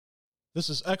This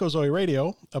is Echo Zoe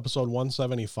Radio, episode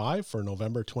 175 for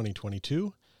November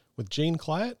 2022, with Gene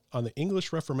Clatt on the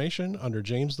English Reformation under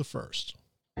James I.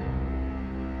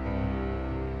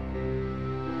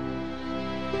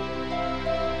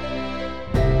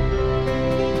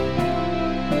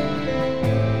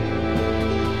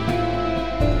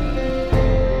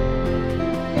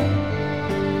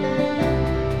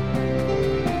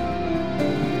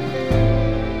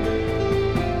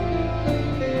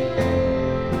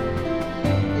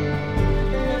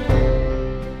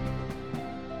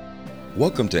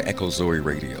 Welcome to Echo Zoe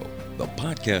Radio, the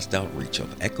podcast outreach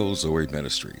of Echo Zoe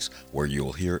Ministries, where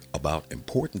you'll hear about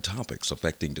important topics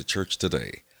affecting the church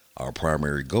today. Our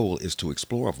primary goal is to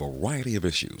explore a variety of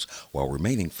issues while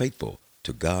remaining faithful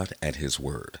to God and His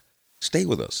Word. Stay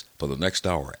with us for the next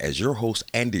hour as your host,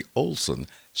 Andy Olson,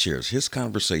 shares his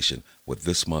conversation with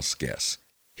this month's guest.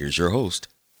 Here's your host,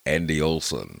 Andy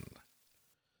Olson.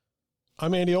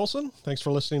 I'm Andy Olson. Thanks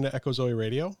for listening to Echo Zoe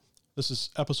Radio. This is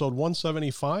episode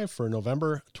 175 for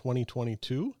November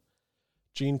 2022.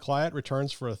 Gene Clatt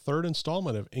returns for a third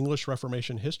installment of English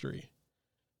Reformation history.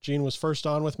 Gene was first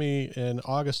on with me in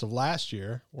August of last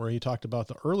year, where he talked about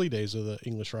the early days of the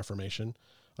English Reformation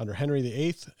under Henry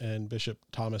VIII and Bishop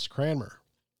Thomas Cranmer.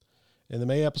 In the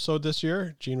May episode this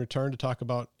year, Gene returned to talk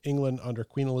about England under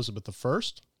Queen Elizabeth I.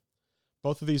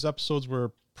 Both of these episodes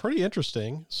were pretty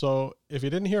interesting, so if you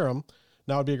didn't hear them,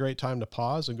 now would be a great time to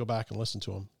pause and go back and listen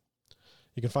to them.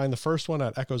 You can find the first one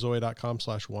at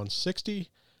echozoe.com/160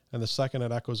 and the second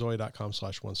at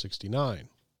echozoe.com/169.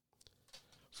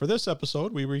 For this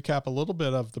episode, we recap a little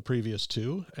bit of the previous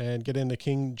two and get into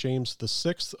King James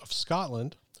VI of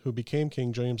Scotland, who became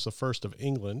King James I of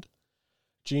England.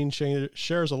 Gene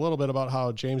shares a little bit about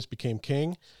how James became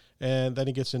king, and then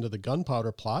he gets into the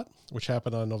gunpowder plot, which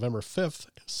happened on November 5th,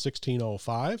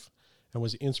 1605, and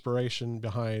was the inspiration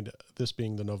behind this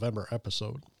being the November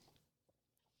episode.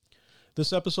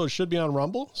 This episode should be on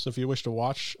Rumble, so if you wish to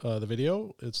watch the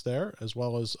video, it's there, as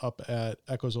well as up at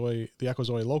Echo Zoe, the Echo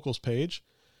Zoe Locals page,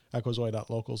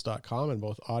 echozoe.locals.com, in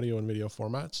both audio and video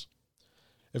formats.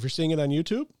 If you're seeing it on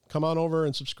YouTube, come on over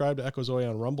and subscribe to Echo Zoe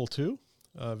on Rumble too.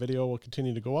 Video will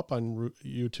continue to go up on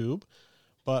YouTube,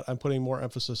 but I'm putting more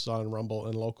emphasis on Rumble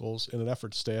and Locals in an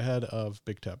effort to stay ahead of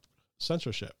Big Tech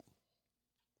censorship.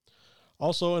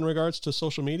 Also, in regards to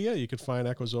social media, you can find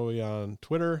Echo Zoe on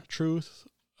Twitter, Truth,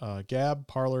 Gab,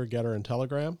 Parler, Getter, and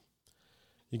Telegram.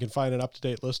 You can find an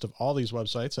up-to-date list of all these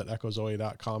websites at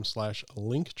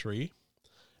echozoe.com/linktree.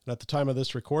 And at the time of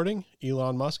this recording,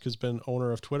 Elon Musk has been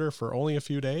owner of Twitter for only a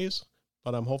few days,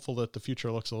 but I'm hopeful that the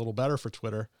future looks a little better for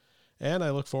Twitter, and I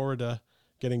look forward to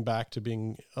getting back to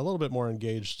being a little bit more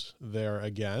engaged there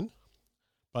again.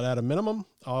 But at a minimum,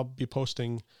 I'll be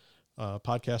posting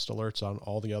podcast alerts on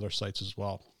all the other sites as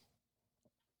well.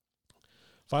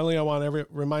 Finally, I want to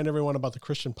remind everyone about the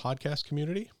Christian podcast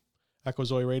community. Echo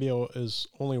Zoe Radio is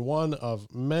only one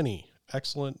of many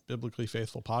excellent biblically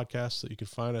faithful podcasts that you can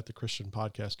find at the Christian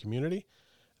podcast community.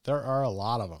 There are a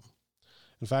lot of them.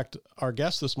 In fact, our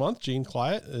guest this month, Gene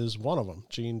Clatt, is one of them.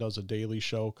 Gene does a daily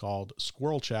show called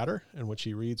Squirrel Chatter, in which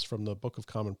he reads from the Book of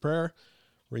Common Prayer,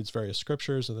 reads various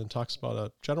scriptures, and then talks about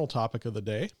a general topic of the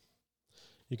day.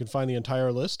 You can find the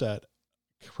entire list at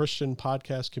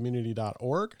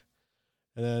christianpodcastcommunity.org.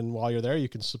 And then while you're there, you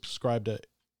can subscribe to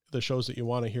the shows that you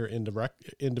want to hear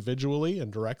individually and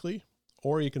directly,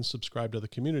 or you can subscribe to the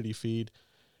community feed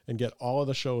and get all of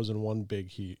the shows in one big,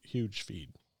 huge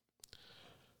feed.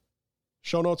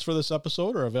 Show notes for this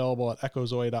episode are available at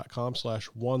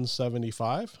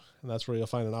echozoe.com/175, and that's where you'll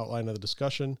find an outline of the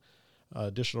discussion,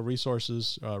 additional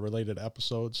resources, related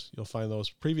episodes. You'll find those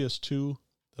previous two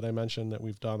that I mentioned that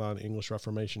we've done on English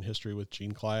Reformation history with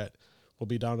Gene Clatt will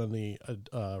be down in the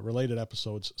related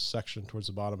episodes section towards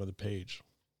the bottom of the page.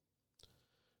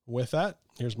 With that,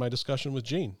 here's my discussion with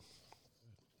Gene.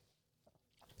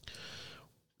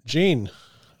 Gene,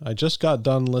 I just got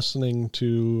done listening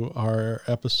to our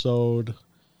episode,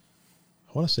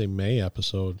 I want to say May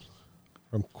episode,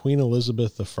 from Queen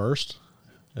Elizabeth I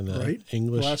and the right.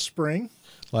 English. Last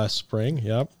spring,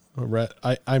 yep.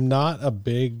 I'm not a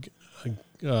big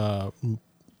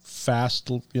fast,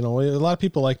 a lot of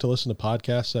people like to listen to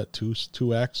podcasts at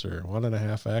 2x or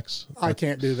 1.5x. I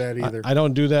can't do that either. I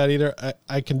don't do that either.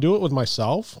 I can do it with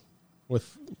myself when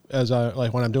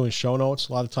I'm doing show notes.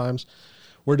 A lot of times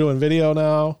we're doing video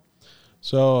now,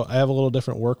 so I have a little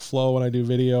different workflow when I do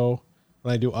video.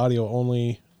 When I do audio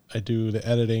only, I do the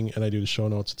editing and I do the show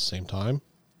notes at the same time.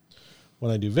 When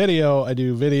I do video, I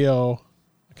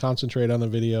concentrate on the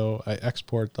video, I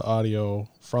export the audio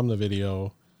from the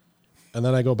video, and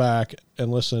then I go back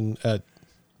and listen at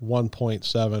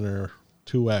 1.7 or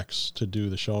 2x to do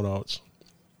the show notes.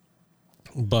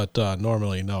 But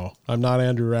normally, no. I'm not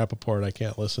Andrew Rappaport. I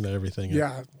can't listen to everything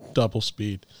at double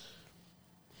speed.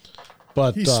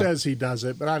 But he says he does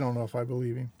it, but I don't know if I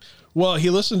believe him. Well, he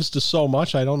listens to so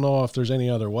much, I don't know if there's any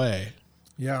other way.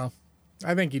 Yeah.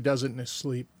 I think he does it in his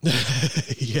sleep.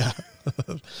 Yeah.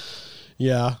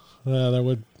 Yeah. That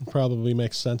would probably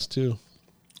make sense, too.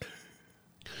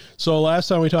 So last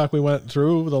time we talked, we went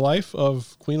through the life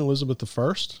of Queen Elizabeth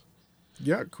I.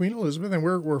 Yeah, Queen Elizabeth, and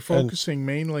we're focusing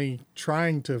mainly,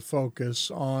 trying to focus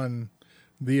on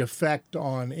the effect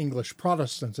on English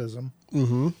Protestantism.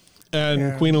 Mm-hmm.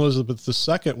 And Queen Elizabeth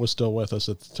II was still with us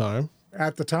at the time.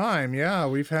 At the time, yeah,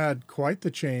 we've had quite the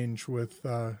change with,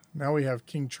 now we have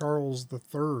King Charles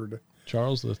III.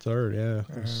 Charles III, yeah.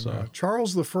 And,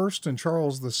 Charles I and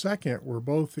Charles II were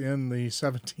both in the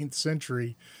 17th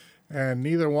century, and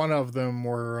neither one of them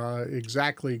were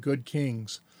exactly good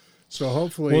kings. So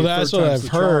hopefully, well, that's what I've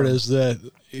heard is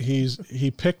that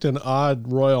he picked an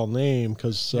odd royal name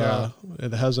because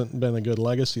it hasn't been a good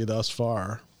legacy thus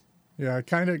far. Yeah,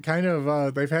 kind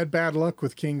of. They've had bad luck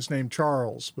with kings named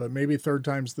Charles, but maybe third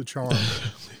time's the charm.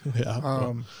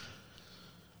 Yeah.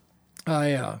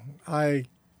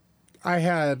 I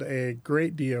had a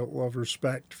great deal of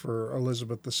respect for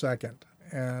Elizabeth II,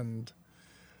 and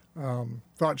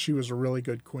thought she was a really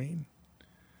good queen.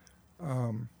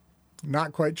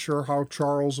 Not quite sure how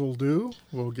Charles will do.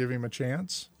 We'll give him a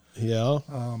chance. Yeah.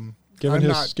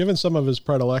 Given some of his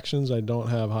predilections, I don't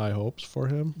have high hopes for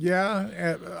him.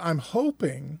 Yeah, I'm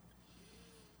hoping,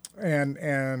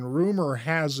 and rumor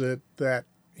has it that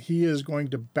he is going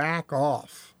to back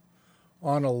off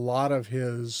on a lot of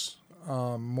his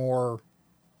more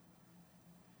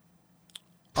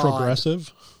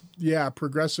progressive.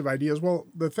 Progressive ideas. Well,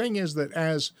 the thing is that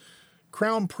as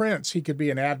Crown Prince, he could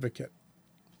be an advocate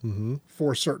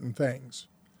for certain things.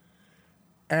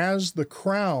 As the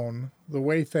crown, the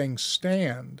way things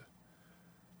stand,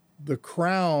 the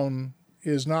crown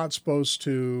is not supposed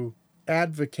to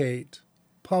advocate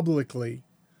publicly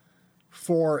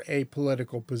for a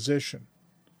political position.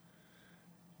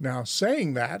 Now,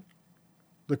 saying that,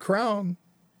 the crown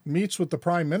meets with the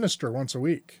prime minister once a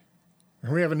week.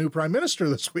 And we have a new prime minister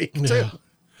this week, too.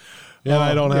 Yeah,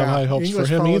 I don't have high hopes English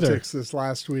for him either. This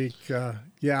last week,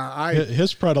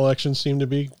 his predilections seem to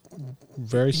be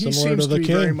very similar to the king. He seems to be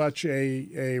very much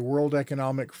a World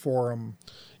Economic Forum.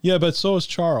 Yeah, but so is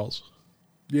Charles.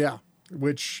 Yeah,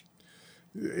 which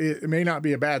it may not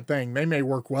be a bad thing. They may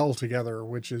work well together,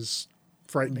 which is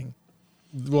frightening.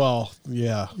 Well,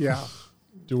 yeah. Yeah.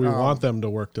 Do we want them to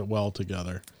work well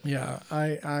together? Yeah,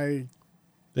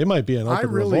 They might be an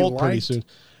open revolt pretty soon.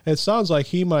 It sounds like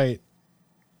he might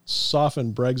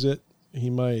soften Brexit. He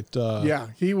might.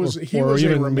 He was a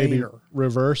even Remainer. Maybe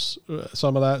reverse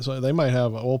some of that. So they might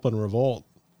have an open revolt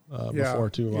before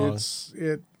too long.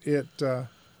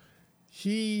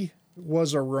 He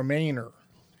was a Remainer.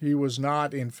 He was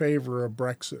not in favor of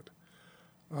Brexit.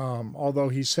 Although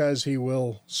he says he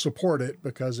will support it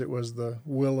because it was the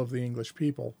will of the English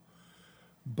people.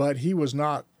 But he was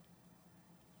not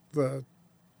the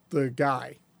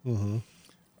guy. Mm-hmm.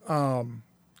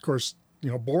 Of course,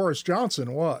 Boris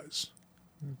Johnson was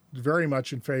very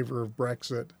much in favor of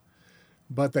Brexit,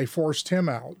 but they forced him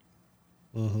out.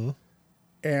 Mm-hmm.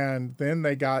 And then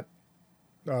they got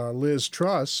Liz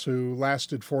Truss, who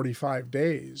lasted 45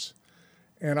 days.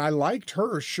 And I liked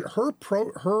her.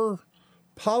 Her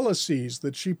policies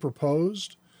that she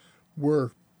proposed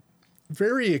were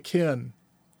very akin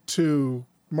to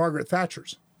Margaret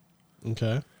Thatcher's.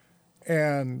 Okay.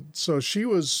 And so she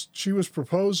was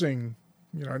proposing,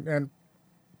 and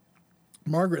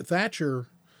Margaret Thatcher,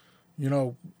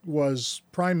 was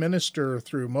prime minister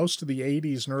through most of the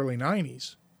 80s and early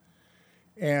 90s.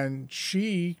 And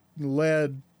she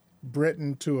led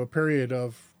Britain to a period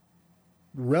of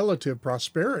relative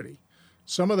prosperity,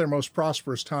 some of their most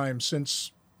prosperous times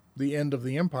since the end of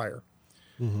the empire.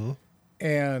 Mm-hmm.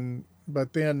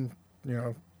 But then,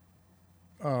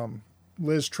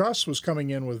 Liz Truss was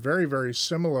coming in with very, very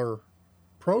similar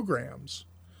programs,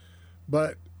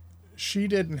 but she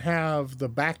didn't have the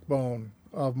backbone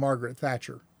of Margaret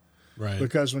Thatcher. Right.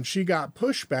 Because when she got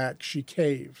pushback, she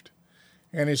caved.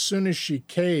 And as soon as she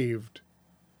caved,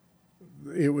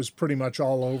 it was pretty much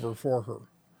all over for her.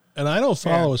 And I don't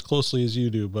follow as closely as you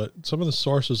do, but some of the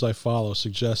sources I follow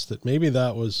suggest that maybe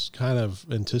that was kind of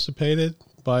anticipated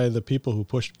by the people who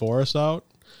pushed Boris out,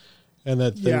 and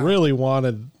that they really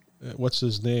wanted, what's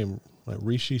his name, like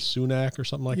Rishi Sunak or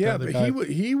something like that. Yeah, but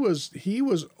he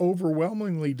was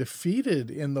overwhelmingly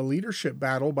defeated in the leadership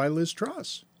battle by Liz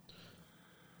Truss.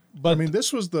 But I mean,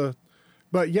 this was the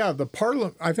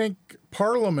Parliament. I think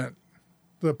Parliament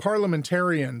the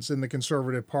parliamentarians in the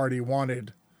Conservative Party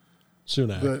wanted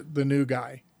Sunak. the new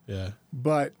guy. Yeah.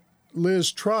 But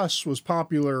Liz Truss was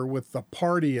popular with the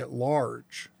party at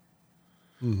large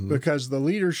because the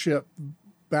leadership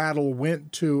battle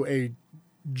went to a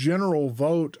general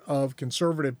vote of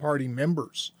Conservative Party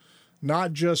members,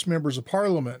 not just members of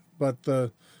Parliament, but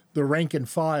the rank and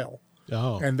file.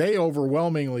 Oh. And they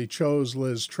overwhelmingly chose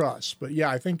Liz Truss. But yeah,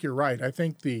 I think you're right. I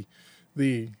think the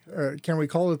can we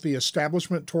call it the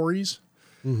establishment Tories?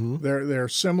 They're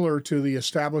similar to the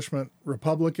establishment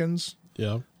Republicans.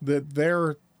 Yeah. That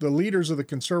they're the leaders of the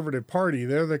Conservative Party.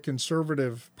 They're the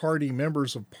Conservative Party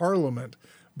members of Parliament,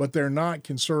 but they're not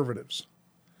conservatives.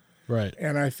 Right.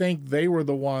 And I think they were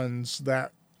the ones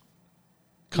that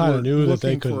kind were of knew that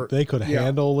looking they could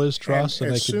handle Liz Truss, and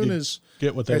they as could soon as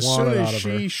get what they as wanted soon out as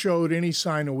of her. she showed any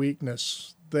sign of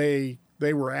weakness, they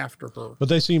were after her. But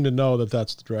they seemed to know that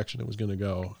that's the direction it was going to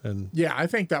go, and Yeah, I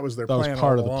think that was their that plan. was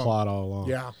part all of the along. plot all along.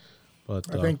 Yeah,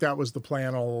 But I think that was the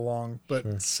plan all along. But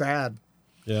Sure. sad.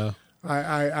 yeah.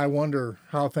 I wonder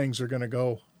how things are going to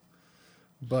go.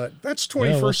 But that's Yeah,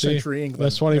 21st we'll see. century England.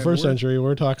 That's 21st And century.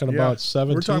 We're talking about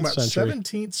 17th we're talking about century.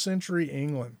 17th century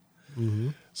England.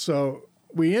 So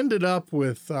we ended up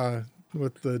with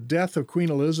the death of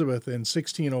Queen Elizabeth in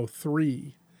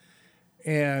 1603.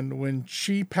 And when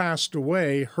she passed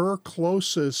away, her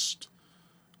closest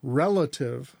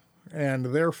relative, and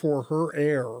therefore her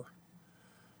heir,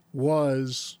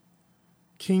 was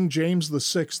King James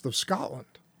VI of Scotland.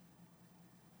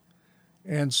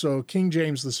 And so King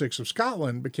James VI of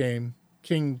Scotland became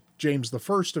King James I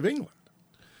of England.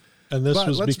 And this But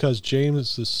was let's- because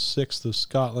James VI of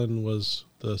Scotland was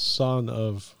the son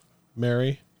of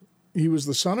Mary. He was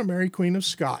the son of Mary, Queen of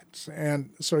Scots. And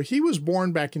so he was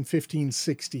born back in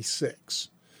 1566.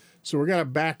 So we're going to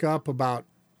back up about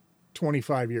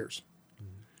 25 years.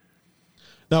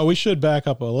 Now, we should back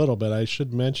up a little bit. I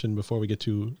should mention before we get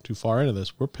too far into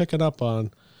this, we're picking up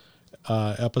on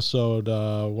episode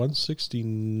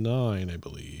 169, I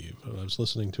believe. I was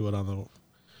listening to it on a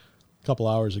couple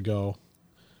hours ago.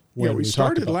 Yeah, we talked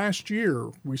started about- last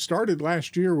year. We started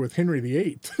last year with Henry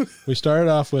VIII. We started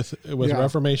off with Yeah.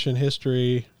 Reformation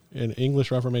history, in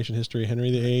English Reformation history,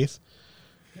 Henry VIII.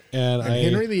 And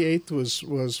Henry VIII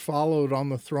was followed on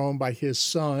the throne by his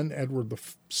son, Edward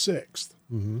VI.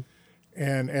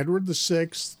 And Edward VI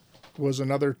was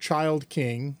another child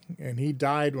king, and he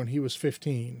died when he was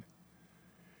 15.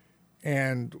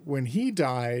 And when he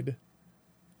died,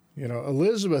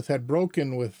 Elizabeth had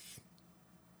broken with,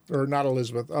 or not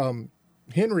Elizabeth,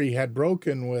 Henry had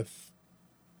broken with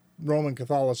Roman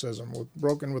Catholicism,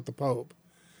 broken with the Pope,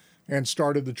 and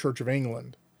started the Church of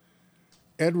England.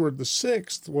 Edward VI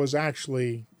was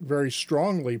actually very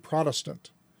strongly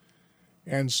Protestant.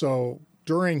 And so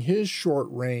during his short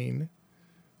reign,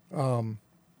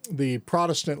 the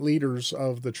Protestant leaders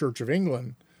of the Church of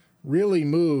England really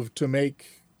moved to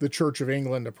make the Church of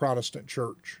England a Protestant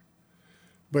church.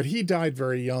 But he died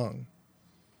very young.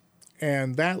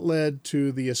 And that led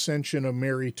to the ascension of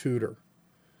Mary Tudor,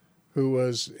 who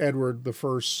was Henry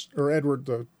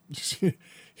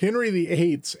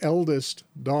VIII's eldest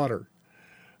daughter.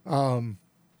 And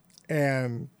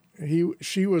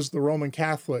she was the Roman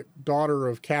Catholic daughter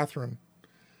of Catherine,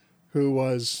 who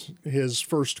was his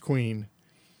first queen.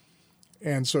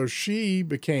 And so she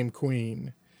became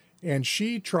queen, and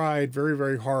she tried very,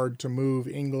 very hard to move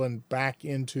England back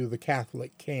into the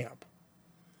Catholic camp.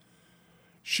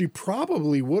 She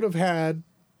probably would have had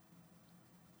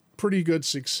pretty good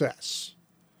success,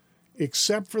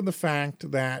 except for the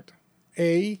fact that,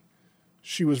 A,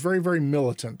 she was very, very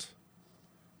militant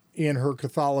in her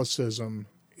Catholicism,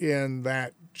 in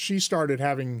that she started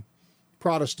having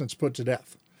Protestants put to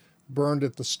death, burned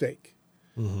at the stake.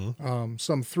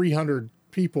 Some 300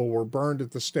 people were burned at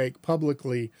the stake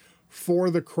publicly for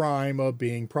the crime of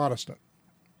being Protestant.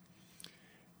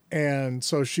 And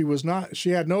so she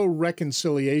had no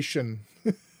reconciliation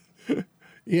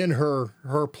in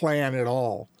her plan at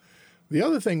all. The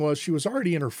other thing was she was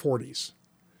already in her 40s.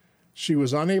 She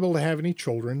was unable to have any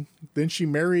children. Then she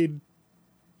married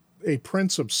a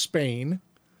prince of Spain.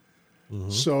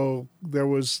 So there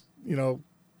was,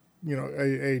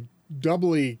 a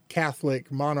doubly Catholic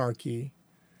monarchy.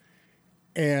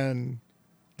 And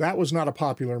that was not a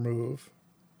popular move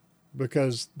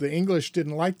because the English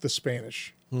didn't like the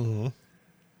Spanish.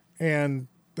 And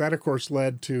that, of course,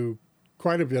 led to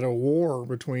quite a bit of war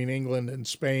between England and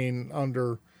Spain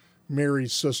under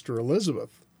Mary's sister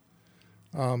Elizabeth.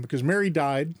 Because Mary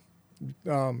died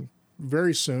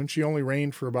very soon. She only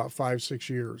reigned for about 5-6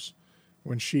 years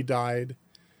when she died,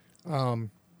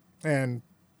 and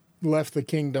left the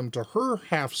kingdom to her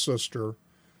half-sister,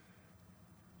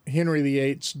 Henry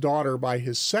VIII's daughter by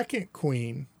his second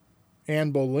queen,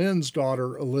 Anne Boleyn's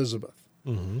daughter, Elizabeth.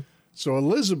 Mm-hmm. So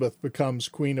Elizabeth becomes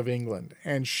Queen of England,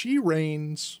 and she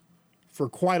reigns for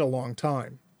quite a long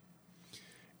time.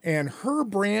 And her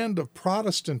brand of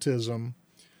Protestantism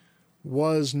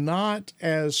was not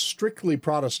as strictly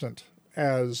Protestant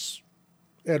as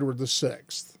Edward VI.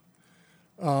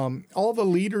 All the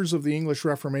leaders of the English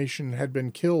Reformation had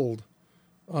been killed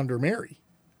under Mary.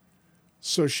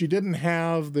 So she didn't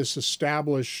have this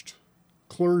established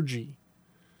clergy.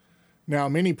 Now,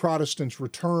 many Protestants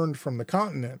returned from the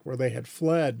continent where they had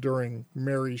fled during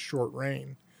Mary's short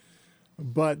reign,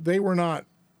 but they were not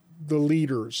the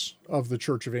leaders of the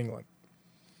Church of England.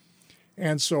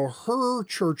 And so her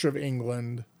Church of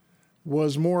England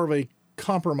was more of a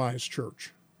compromise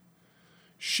church.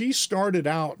 She started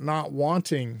out not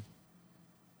wanting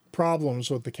problems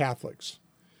with the Catholics.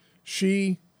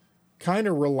 She kind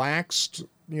of relaxed,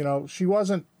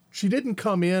 she didn't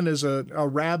come in as a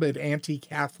rabid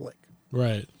anti-Catholic.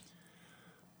 Right.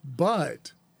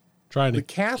 But trying to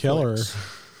kill her.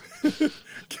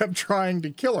 kept trying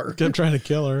to kill her. Kept trying to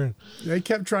kill her. They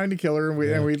kept trying to kill her,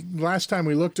 and we last time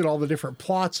we looked at all the different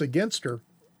plots against her.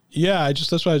 Yeah,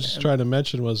 that's what I was just trying to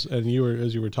mention was, and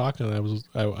as you were talking,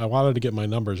 I wanted to get my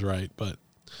numbers right, but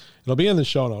it'll be in the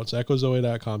show notes,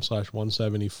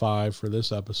 echozoe.com/175 for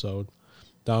this episode.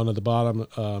 Down at the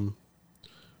bottom,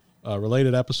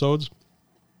 related episodes.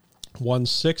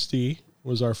 160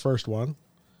 was our first one,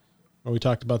 where we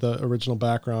talked about the original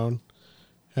background,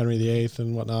 Henry VIII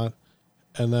and whatnot.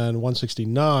 And then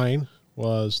 169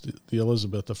 was the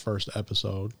Elizabeth, the first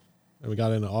episode. And we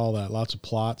got into all that, lots of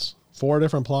plots, 4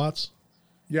 different plots.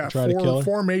 Yeah, to kill her.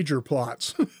 4 major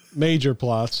plots. Major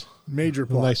plots. Major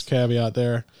plots. Nice caveat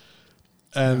there.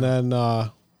 And then,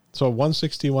 so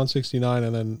 160, 169,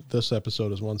 and then this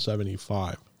episode is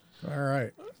 175. All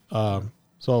right.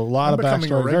 So a lot of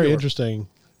backstory, very interesting.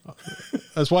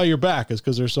 That's why you're back, is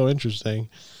because they're so interesting.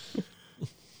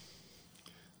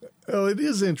 Well, it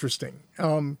is interesting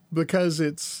because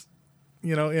it's,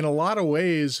 in a lot of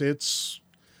ways, it's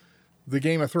the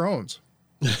Game of Thrones.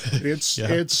 It's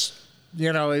it's the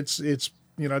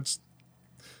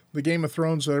Game of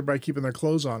Thrones with everybody keeping their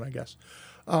clothes on, I guess.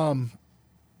 So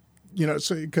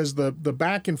because the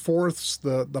back and forths,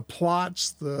 the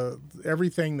plots, the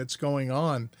everything that's going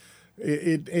on,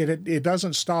 it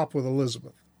doesn't stop with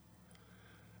Elizabeth.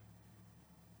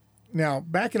 Now,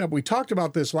 backing up, we talked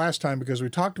about this last time because we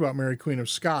talked about Mary Queen of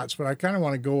Scots, but I kind of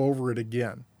want to go over it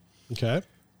again. Okay.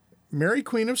 Mary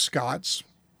Queen of Scots,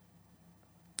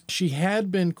 she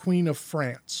had been Queen of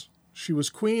France. She was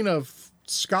Queen of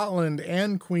Scotland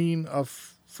and Queen of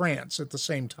France at the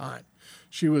same time.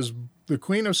 She was the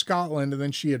Queen of Scotland, and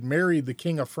then she had married the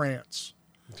King of France.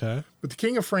 Okay. But the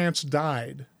King of France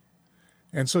died,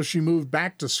 and so she moved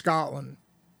back to Scotland.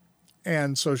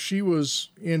 And so she was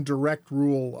in direct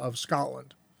rule of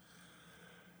Scotland.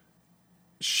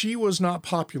 She was not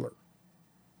popular.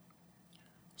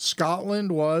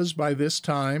 Scotland was, by this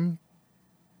time,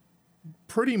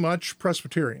 pretty much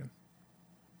Presbyterian.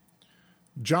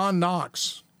 John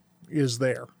Knox is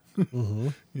there,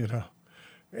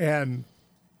 and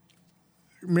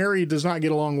Mary does not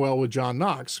get along well with John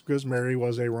Knox because Mary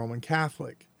was a Roman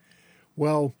Catholic.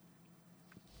 Well,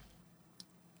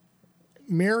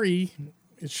 Mary,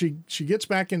 she gets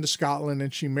back into Scotland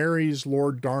and she marries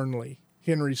Lord Darnley,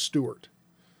 Henry Stuart.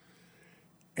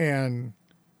 And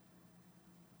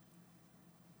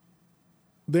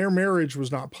their marriage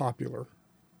was not popular.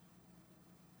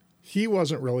 He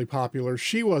wasn't really popular.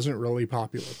 She wasn't really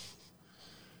popular.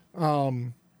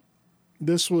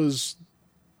 This was,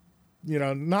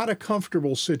 not a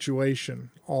comfortable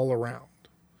situation all around.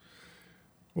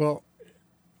 Well,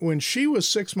 when she was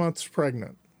 6 months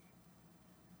pregnant,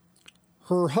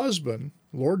 her husband,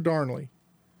 Lord Darnley,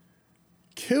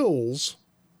 kills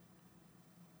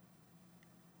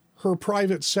her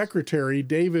private secretary,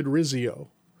 David Rizzio,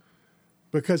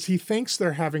 because he thinks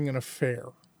they're having an affair.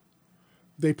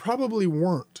 They probably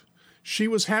weren't. She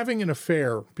was having an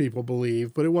affair, people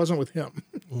believe, but it wasn't with him.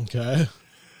 Okay.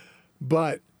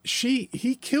 But he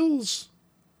kills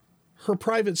her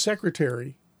private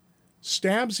secretary,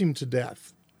 stabs him to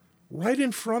death right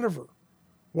in front of her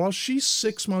while she's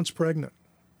 6 months pregnant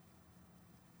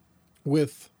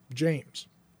with James.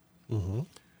 Mm-hmm.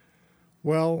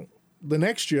 Well, the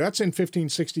next year, that's in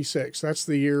 1566. That's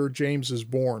the year James is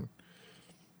born.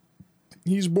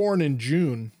 He's born in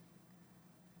June,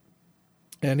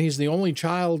 and he's the only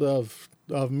child of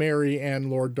Mary and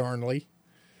Lord Darnley.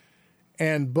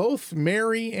 And both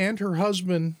Mary and her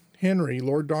husband, Henry,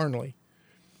 Lord Darnley,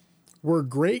 were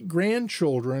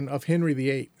great-grandchildren of Henry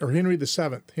VIII, or Henry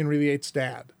VII, Henry VIII's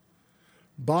dad,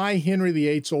 by Henry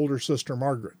VIII's older sister,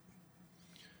 Margaret.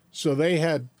 So they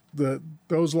had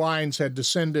those lines had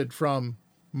descended from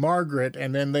Margaret,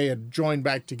 and then they had joined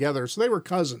back together. So they were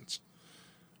cousins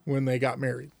when they got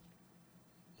married.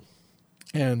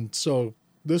 And so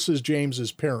this is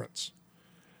James's parents.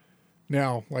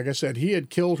 Now, like I said, he had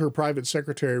killed her private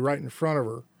secretary right in front of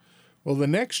her. Well, the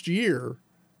next year,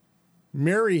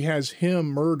 Mary has him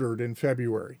murdered in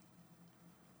February.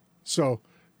 So,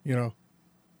 you know,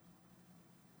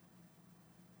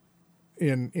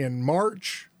 in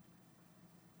March,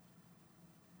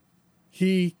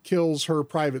 he kills her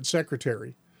private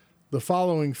secretary. The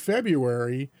following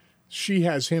February, she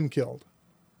has him killed.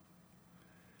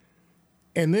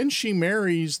 And then she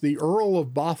marries the Earl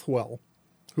of Bothwell,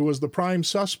 who was the prime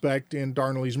suspect in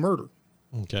Darnley's murder.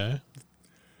 Okay.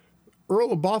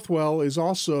 Earl of Bothwell is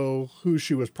also who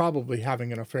she was probably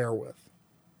having an affair with.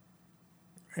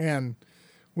 And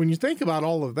when you think about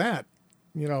all of that,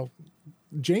 you know,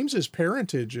 James's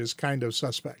parentage is kind of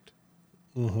suspect.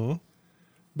 Mm-hmm.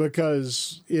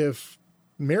 Because if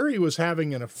Mary was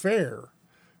having an affair,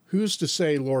 who's to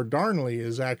say Lord Darnley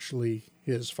is actually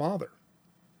his father?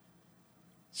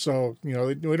 So, you know,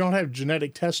 we don't have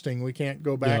genetic testing. We can't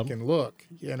go back and look,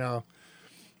 you know.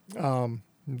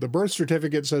 The birth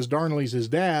certificate says Darnley's his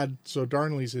dad, so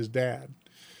Darnley's his dad.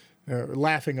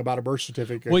 Laughing about a birth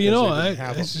certificate. Well, you know,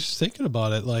 I was just thinking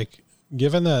about it. Like,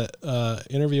 given that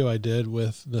interview I did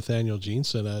with Nathaniel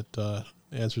Jeanson at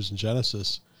Answers in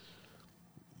Genesis,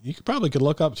 you could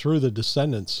look up through the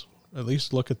descendants, at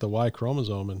least look at the Y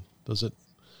chromosome, and does it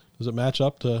match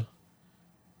up to?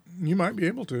 You might be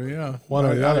able to, yeah. One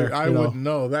or the other. I wouldn't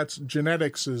know. That's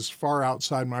genetics is far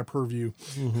outside my purview.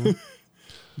 Mm-hmm.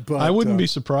 But I wouldn't be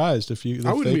surprised if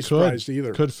surprised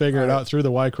either. Could figure it out through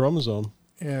the Y chromosome.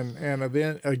 And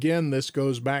then again, this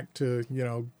goes back to, you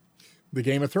know, the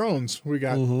Game of Thrones. We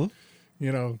got, you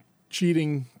know,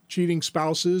 cheating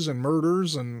spouses and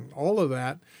murders and all of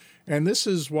that. And this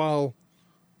is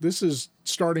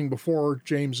starting before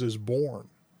James is born.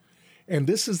 And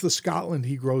this is the Scotland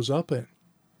he grows up in.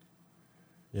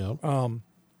 Yeah.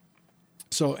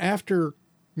 So after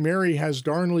Mary has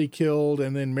Darnley killed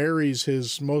and then marries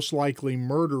his most likely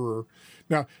murderer.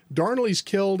 Now, Darnley's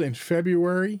killed in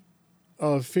February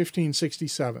of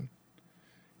 1567.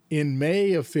 In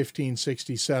May of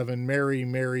 1567, Mary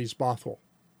marries Bothwell.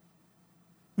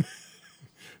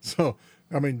 So,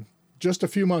 I mean, just a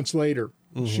few months later,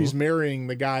 she's marrying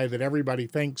the guy that everybody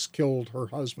thinks killed her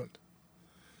husband.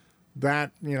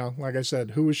 That, you know, like I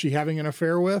said, who was she having an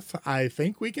affair with? I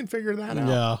think we can figure that out.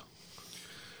 Yeah.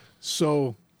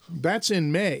 So that's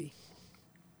in May.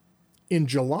 In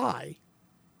July,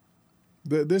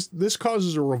 this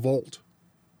causes a revolt.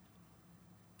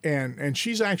 And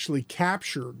she's actually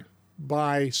captured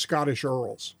by Scottish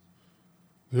earls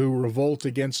who revolt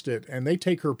against it, and they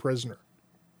take her prisoner.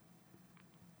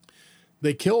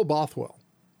 They kill Bothwell,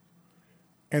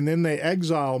 and then they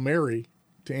exile Mary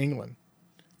to England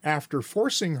after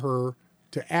forcing her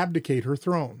to abdicate her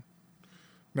throne.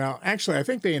 Now, actually, I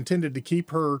think they intended to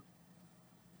keep her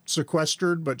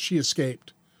sequestered, but she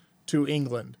escaped to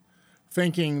England,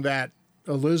 thinking that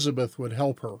Elizabeth would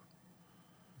help her.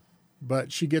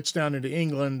 But she gets down into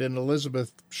England, and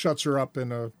Elizabeth shuts her up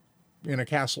in a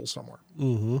castle somewhere.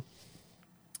 Mm-hmm.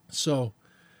 So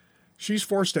she's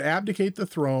forced to abdicate the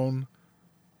throne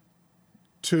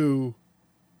to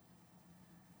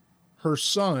her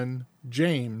son,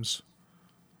 James,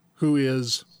 who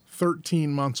is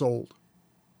 13 months old.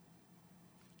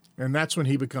 And that's when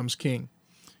he becomes king.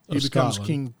 He becomes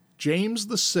King James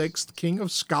VI, King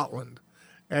of Scotland,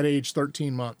 at age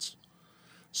 13 months.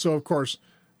 So, of course,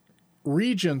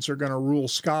 regents are going to rule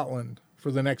Scotland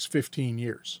for the next 15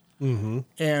 years. Mm-hmm.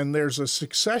 And there's a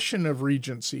succession of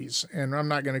regencies, and I'm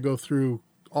not going to go through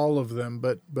all of them,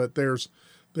 but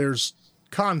there's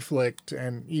conflict,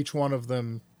 and each one of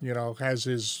them, you know, has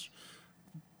his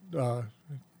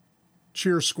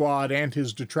cheer squad and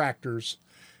his detractors,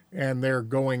 and they're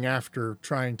going after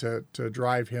trying to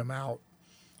drive him out.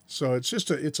 So it's just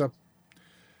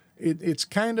it's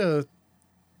kind of,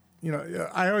 you know,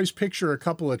 I always picture a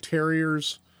couple of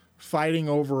terriers fighting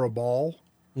over a ball.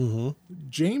 Mm-hmm.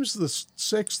 James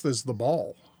VI is the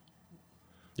ball.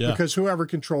 Yeah. Because whoever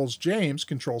controls James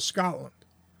controls Scotland.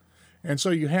 And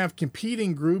so you have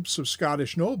competing groups of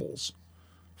Scottish nobles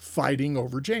fighting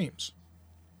over James.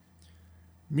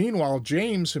 Meanwhile,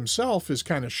 James himself is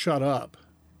kind of shut up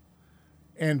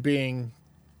and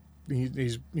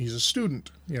he's a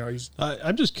student. You know,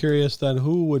 I'm just curious then,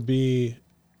 who would be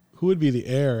the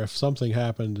heir if something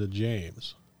happened to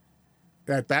James?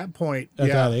 At that point, at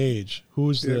that age?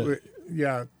 Who's the?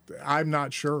 Yeah, I'm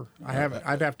not sure. I haven't.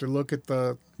 I'd have to look at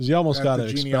the. Because you almost got to the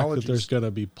expect that genealogies. there's going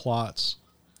to be plots.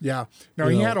 Yeah. Now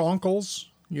You he know. had uncles,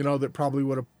 that probably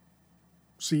would have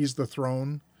seized the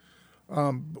throne.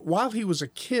 But while he was a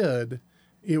kid,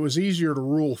 it was easier to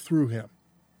rule through him.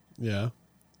 Yeah.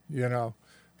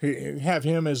 Have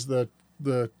him as the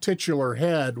titular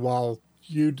head while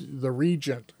the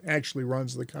regent actually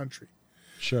runs the country.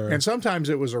 Sure. And sometimes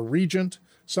it was a regent,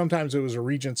 sometimes it was a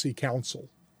regency council.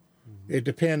 It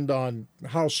depended on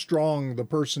how strong the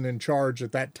person in charge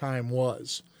at that time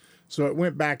was. So it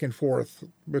went back and forth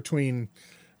between,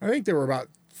 I think there were about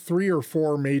 3 or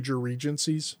 4 major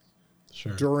regencies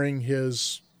Sure. during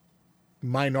his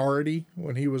minority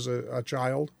when he was a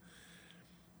child.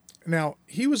 Now,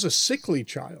 he was a sickly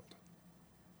child.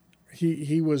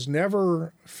 He was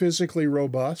never physically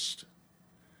robust.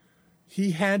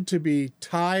 He had to be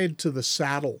tied to the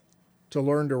saddle to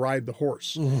learn to ride the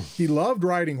horse. He loved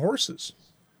riding horses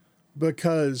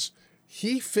because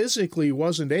he physically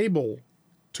wasn't able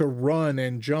to run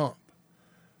and jump.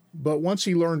 But once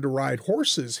he learned to ride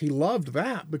horses, he loved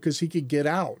that because he could get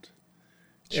out.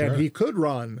 Sure. And he could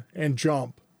run and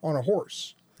jump on a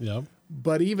horse. Yep.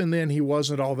 But even then, he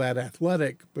wasn't all that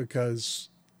athletic because,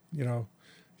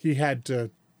 he had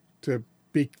to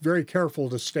be very careful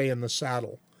to stay in the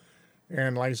saddle.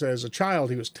 And like I said, as a child,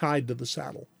 he was tied to the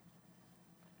saddle.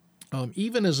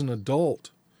 Even as an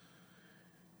adult,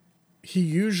 he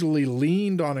usually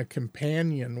leaned on a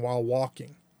companion while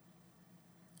walking.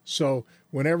 So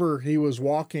whenever he was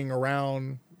walking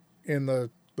around in the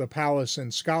palace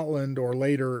in Scotland or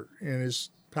later in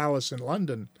his palace in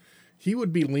London, he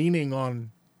would be leaning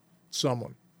on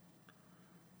someone.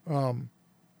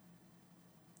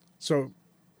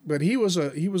 But he was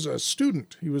a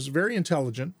student. He was very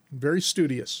intelligent, very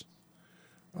studious.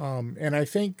 And I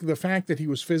think the fact that he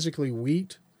was physically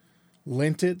weak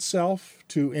lent itself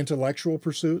to intellectual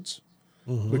pursuits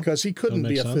because he couldn't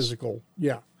be a physical.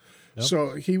 Yeah. Yep.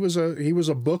 So he was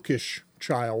a bookish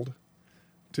child,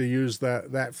 to use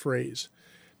that phrase.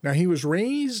 Now, he was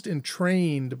raised and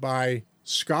trained by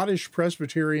Scottish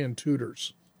Presbyterian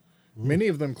tutors, many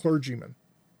of them clergymen.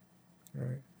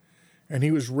 Right? And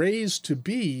he was raised to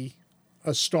be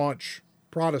a staunch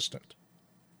Protestant.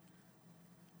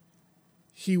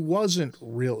 He wasn't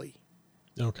really.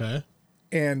 Okay.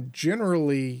 And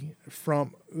generally,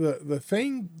 from the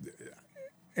thing,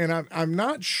 and I'm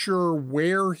not sure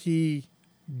where he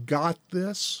got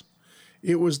this.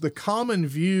 It was the common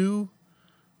view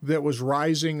that was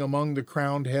rising among the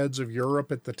crowned heads of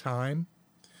Europe at the time.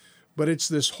 But it's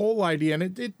this whole idea,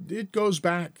 and it goes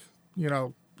back,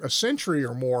 a century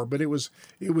or more, but it was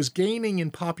gaining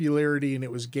in popularity and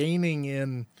it was gaining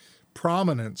in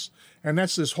prominence. And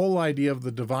that's this whole idea of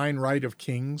the divine right of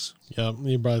kings. Yeah,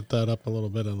 you brought that up a little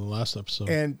bit in the last episode.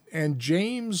 And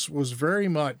James was very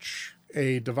much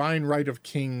a divine right of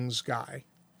kings guy.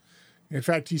 In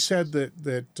fact, he said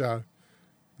that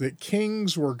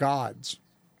kings were gods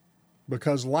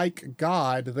because, like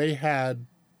God, they had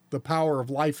the power of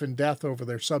life and death over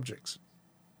their subjects.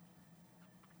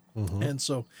 Mm-hmm. And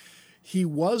so he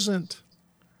wasn't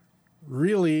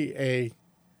really a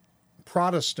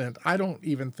Protestant. I don't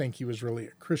even think he was really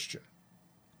a Christian.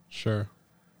 Sure.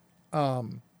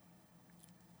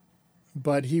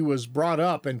 But he was brought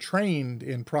up and trained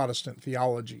in Protestant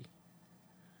theology.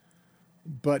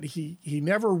 But he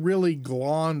never really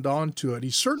glonned onto it.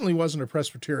 He certainly wasn't a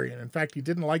Presbyterian. In fact, he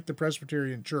didn't like the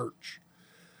Presbyterian Church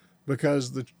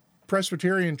because the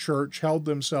Presbyterian Church held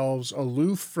themselves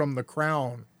aloof from the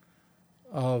crown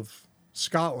of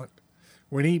Scotland.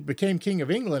 When he became King of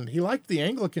England, he liked the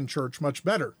Anglican Church much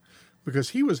better because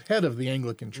he was head of the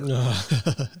Anglican Church.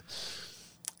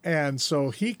 And so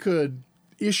he could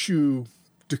issue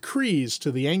decrees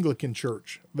to the Anglican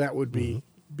Church that would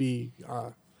be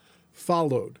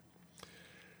followed.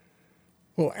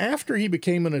 Well, after he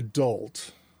became an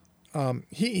adult,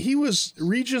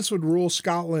 regents would rule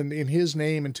Scotland in his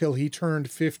name until he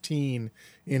turned 15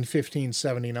 in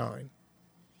 1579.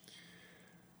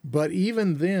 But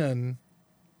even then,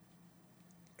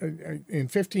 in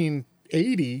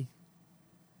 1580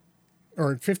 or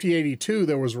in 1582,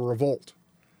 there was a revolt,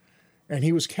 and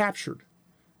he was captured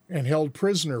and held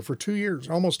prisoner for 2 years,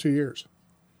 almost 2 years,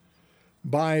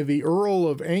 by the Earl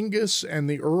of Angus and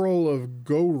the Earl of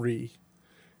Gowrie,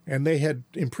 and they had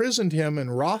imprisoned him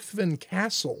in Ruthven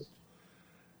Castle.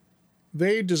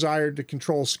 They desired to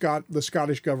control the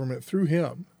Scottish government through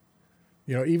him.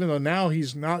 Even though now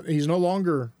he's no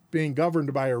longer being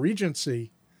governed by a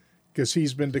regency because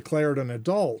he's been declared an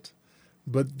adult,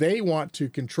 but they want to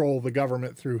control the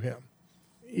government through him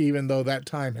even though that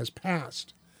time has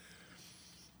passed.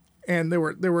 And there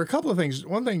were a couple of things.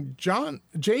 One thing,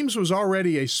 James was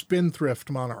already a spendthrift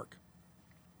monarch.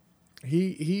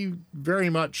 He very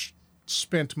much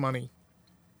spent money.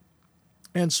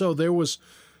 And so there was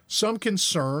some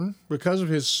concern because of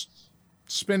his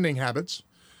spending habits.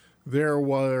 There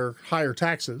were higher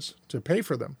taxes to pay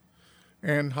for them,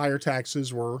 and higher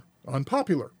taxes were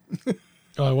unpopular.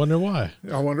 Oh, I wonder why.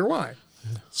 I wonder why.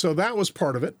 So that was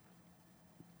part of it.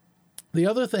 The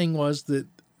other thing was that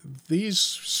these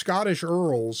Scottish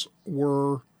earls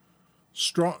were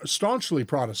staunchly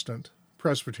Protestant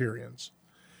Presbyterians,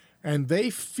 and they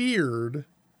feared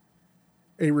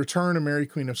a return of Mary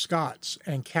Queen of Scots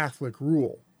and Catholic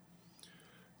rule.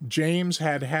 James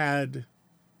had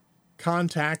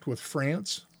contact with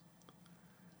France,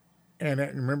 and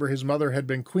remember his mother had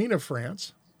been Queen of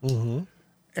France,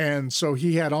 and so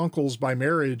he had uncles by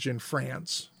marriage in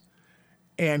France,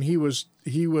 and he was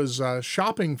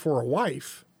shopping for a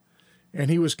wife, and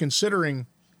he was considering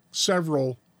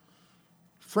several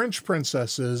French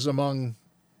princesses among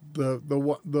the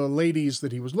ladies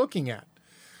that he was looking at.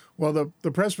 Well,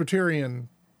 the Presbyterian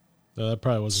that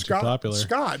probably wasn't too popular.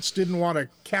 Scots didn't want a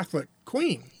Catholic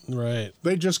queen. Right.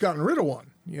 They'd just gotten rid of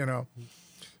one,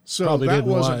 So probably that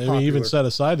didn't wasn't want. popular. I mean, even set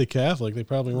aside the Catholic, they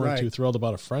probably weren't Right. too thrilled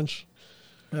about a French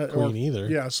queen either.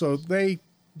 Yeah, so they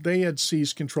had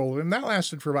seized control of him. That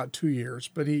lasted for about 2 years,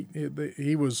 but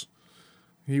he was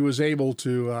able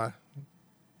to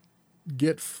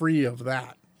get free of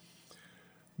that.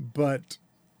 But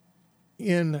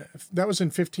that was in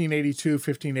 1582,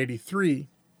 1583.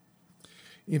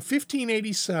 In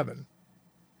 1587,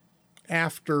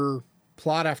 after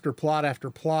plot after plot after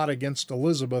plot against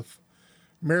Elizabeth,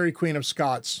 Mary Queen of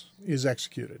Scots is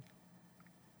executed.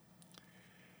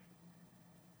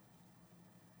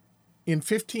 In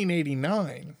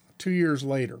 1589, 2 years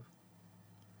later,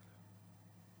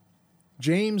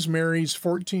 James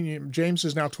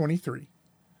is now 23.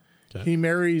 Okay. He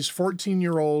marries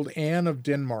 14-year-old Anne of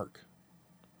Denmark,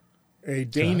 a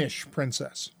Danish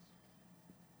princess.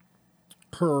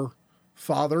 Her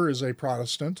father is a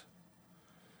Protestant.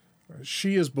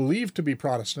 She is believed to be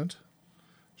Protestant.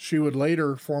 She would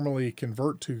later formally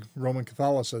convert to Roman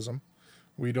Catholicism.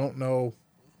 We don't know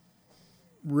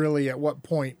really at what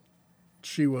point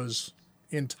she was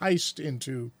enticed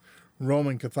into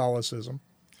Roman Catholicism.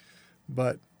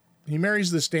 But he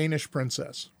marries this Danish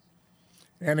princess.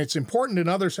 And it's important in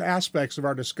other aspects of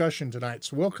our discussion tonight,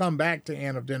 so we'll come back to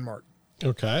Anne of Denmark.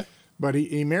 Okay. But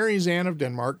he marries Anne of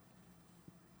Denmark.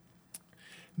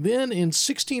 Then in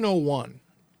 1601,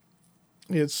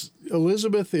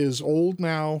 Elizabeth is old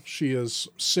now. She is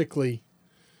sickly.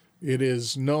 It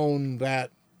is known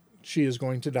that she is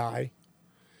going to die.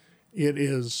 It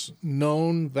is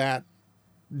known that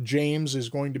James is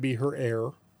going to be her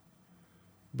heir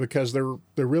because there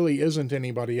really isn't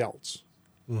anybody else.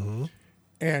 Mm-hmm.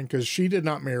 And because she did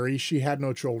not marry, she had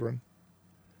no children.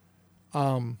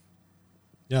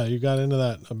 Yeah, you got into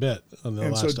that a bit on the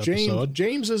last episode.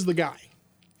 James is the guy.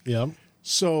 Yep.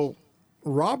 So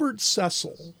Robert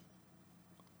Cecil,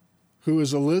 who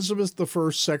is Elizabeth I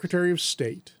Secretary of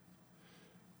State,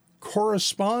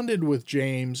 corresponded with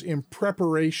James in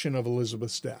preparation of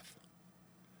Elizabeth's death.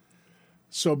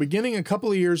 So beginning a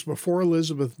couple of years before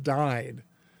Elizabeth died,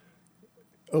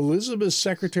 Elizabeth's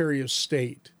Secretary of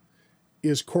State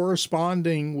is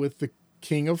corresponding with the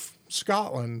King of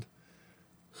Scotland,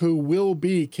 who will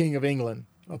be King of England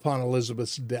upon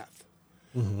Elizabeth's death.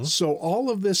 Mm-hmm. So all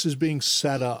of this is being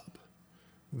set up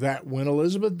that when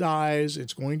Elizabeth dies,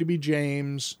 it's going to be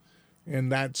James, and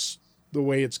that's the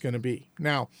way it's going to be.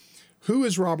 Now, who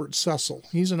is Robert Cecil?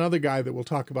 He's another guy that we'll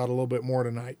talk about a little bit more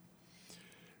tonight.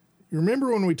 You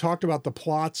remember when we talked about the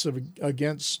plots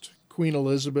against Queen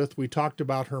Elizabeth, we talked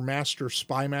about her master,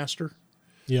 spy master?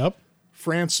 Yep.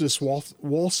 Francis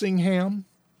Walsingham.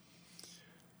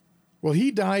 Well,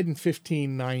 he died in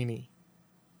 1590.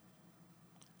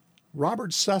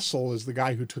 Robert Cecil is the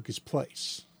guy who took his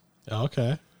place.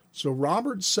 Okay. So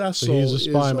Robert Cecil is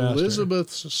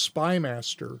Elizabeth's spy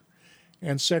master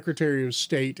and Secretary of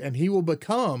State, and he will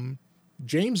become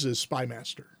James's spy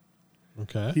master.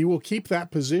 Okay. He will keep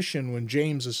that position when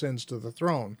James ascends to the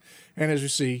throne. And as you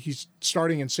see, he's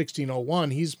starting in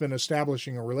 1601, he's been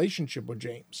establishing a relationship with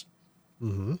James.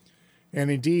 Mm-hmm.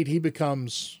 And indeed, he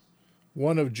becomes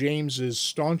one of James's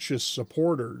staunchest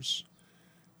supporters.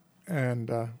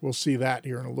 And we'll see that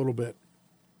here in a little bit.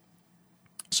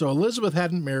 So Elizabeth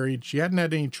hadn't married. She hadn't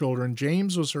had any children.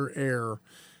 James was her heir.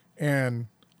 And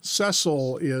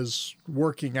Cecil is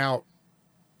working out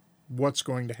what's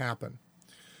going to happen.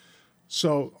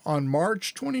 So on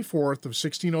March 24th of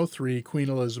 1603, Queen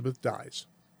Elizabeth dies.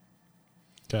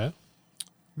 Okay.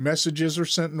 Messages are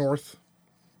sent north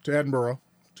to Edinburgh,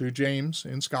 to James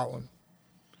in Scotland.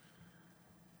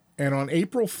 And on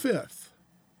April 5th,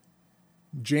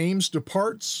 James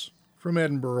departs from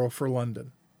Edinburgh for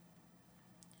London.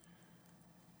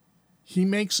 He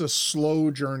makes a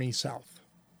slow journey south.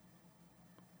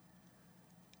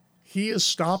 He is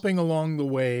stopping along the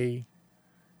way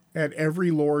at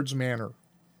every lord's manor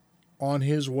on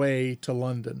his way to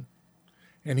London.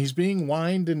 And he's being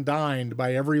wined and dined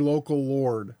by every local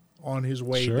lord on his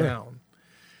way down.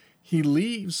 He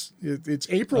leaves, it's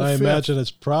April 5th. I imagine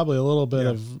it's probably a little bit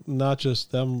of not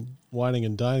just them whining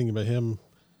and dining, but him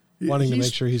wanting to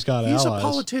make sure he's got allies. He's a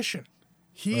politician.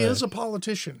 He is a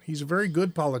politician. He's a very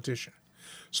good politician.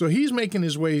 So he's making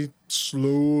his way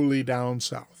slowly down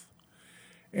south.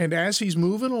 And as he's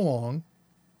moving along,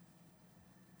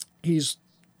 he's,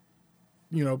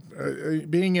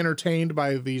 being entertained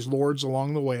by these lords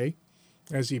along the way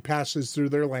as he passes through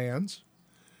their lands.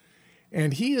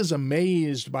 And he is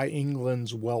amazed by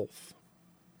England's wealth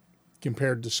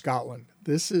compared to Scotland.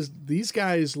 These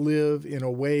guys live in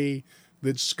a way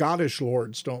that Scottish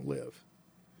lords don't live.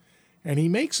 And he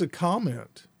makes a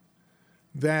comment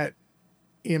that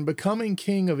in becoming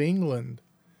king of England,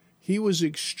 he was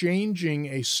exchanging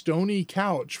a stony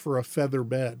couch for a feather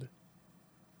bed.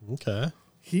 Okay.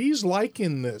 He's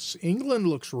liking this. England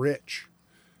looks rich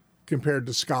compared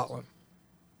to Scotland.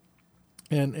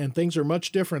 And things are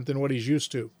much different than what he's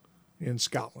used to in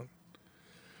Scotland.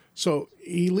 So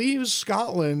he leaves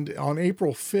Scotland on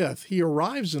April 5th. He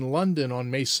arrives in London on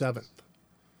May 7th.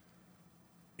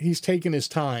 He's taken his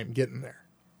time getting there.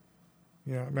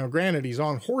 Now granted, he's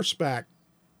on horseback,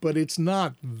 but it's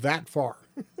not that far.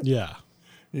 Yeah.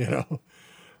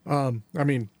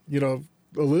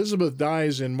 Elizabeth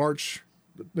dies in March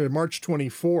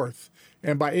 24th,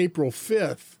 and by April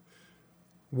 5th,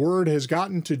 word has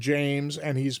gotten to James,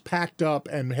 and he's packed up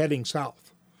and heading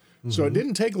south. Mm-hmm. So it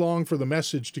didn't take long for the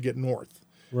message to get north.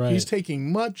 Right. He's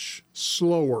taking much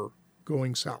slower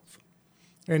going south.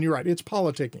 And you're right, it's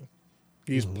politicking.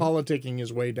 He's politicking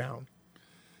his way down.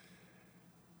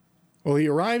 Well, he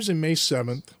arrives in May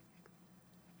 7th,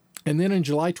 and then on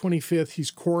July 25th,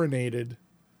 he's coronated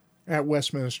at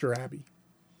Westminster Abbey.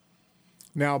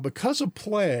 Now, because of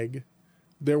plague,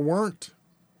 there weren't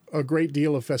a great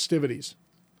deal of festivities.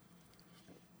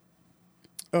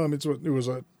 It was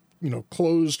a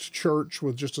closed church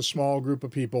with just a small group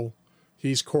of people.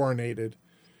 He's coronated.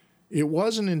 It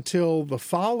wasn't until the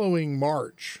following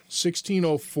March,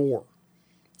 1604,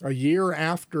 a year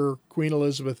after Queen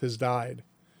Elizabeth has died,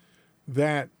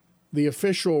 that the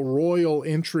official royal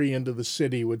entry into the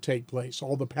city would take place,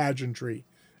 all the pageantry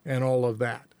and all of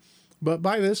that. But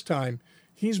by this time,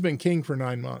 he's been king for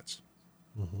 9 months.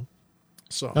 Mm-hmm.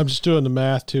 So I'm just doing the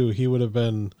math too. He would have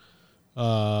been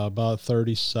about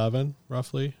 37,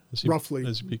 roughly. As he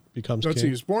becomes king. He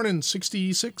was born in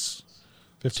 66.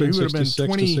 1566 to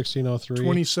 1603.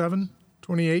 27,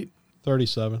 28.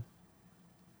 37.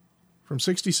 From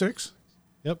 66?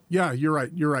 Yep. Yeah, you're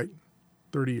right.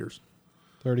 30 years.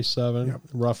 37,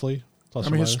 roughly.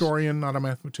 I'm a historian, not a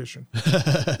mathematician.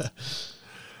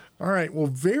 All right. Well,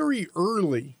 very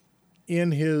early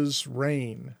in his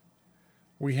reign,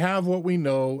 we have what we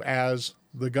know as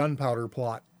the Gunpowder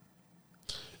Plot.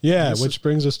 Yeah, which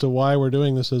brings us to why we're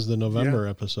doing this as the November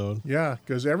episode. Yeah,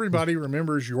 because everybody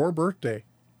remembers your birthday.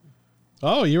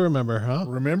 Oh, you remember, huh?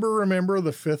 Remember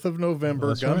the 5th of November,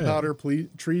 That's Gunpowder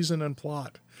Treason and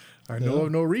Plot. I know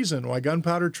of no reason why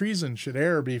gunpowder treason should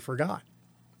e'er be forgot.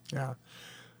 Yeah.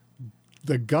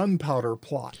 The Gunpowder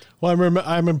Plot. Well,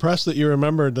 I'm impressed that you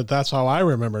remembered that. That's how I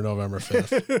remember November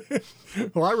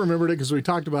 5th. Well, I remembered it because we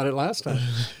talked about it last time.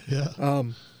 Yeah.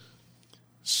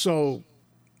 So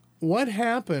what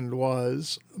happened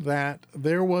was that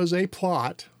there was a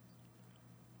plot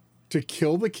to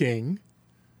kill the king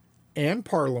and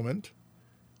Parliament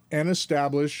and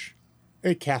establish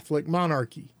a Catholic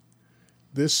monarchy.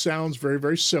 This sounds very,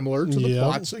 very similar to the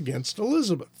plots against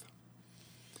Elizabeth.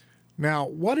 Now,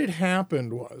 what had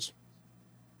happened was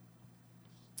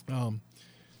there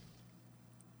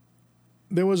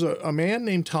was a man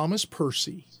named Thomas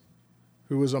Percy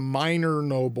who was a minor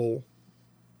noble,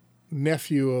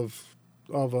 nephew of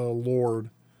a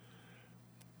lord,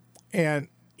 and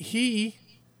he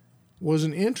was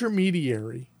an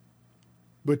intermediary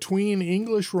between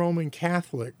English Roman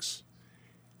Catholics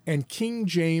and King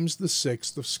James VI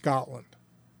of Scotland.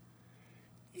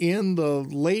 In the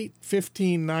late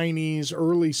 1590s,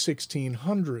 early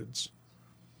 1600s,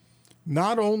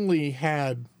 not only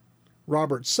had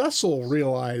Robert Cecil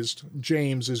realized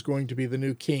James is going to be the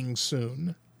new king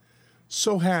soon,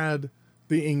 so had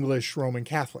the English Roman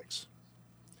Catholics.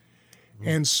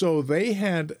 And so they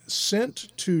had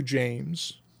sent to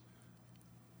James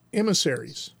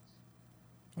emissaries,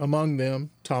 among them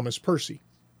Thomas Percy.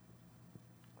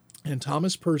 And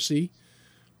Thomas Percy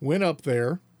went up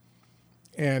there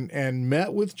and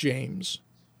met with James,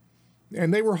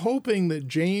 and they were hoping that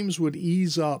James would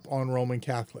ease up on Roman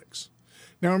Catholics.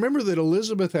 Now remember that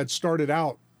Elizabeth had started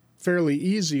out fairly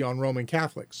easy on Roman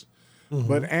Catholics,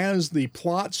 but as the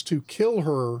plots to kill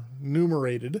her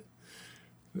numerated,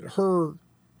 her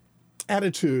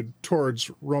attitude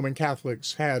towards Roman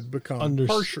Catholics had become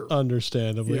harsher.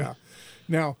 Understandably. Yeah.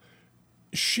 Now,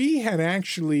 she had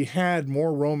actually had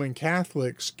more Roman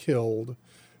Catholics killed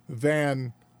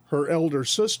than her elder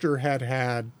sister had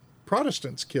had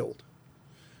Protestants killed.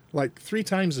 Like 3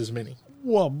 times as many.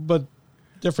 Well, but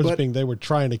difference being they were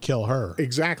trying to kill her.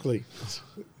 Exactly.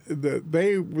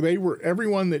 They were,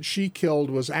 everyone that she killed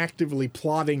was actively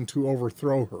plotting to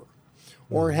overthrow her,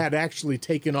 or had actually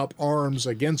taken up arms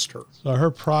against her. So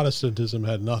her Protestantism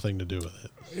had nothing to do with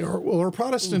it. Well, her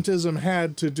Protestantism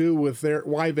had to do with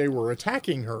why they were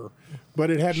attacking her, but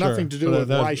it had nothing to do with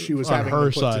why she was having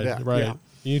her put to death. Right. Yeah.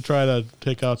 You try to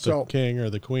take out the king or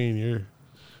the queen,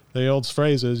 the old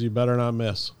phrase is, you better not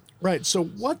miss. Right. So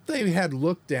what they had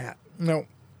looked at, now,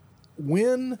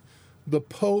 when the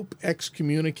Pope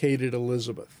excommunicated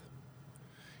Elizabeth,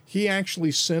 he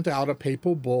actually sent out a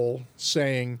papal bull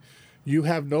saying, you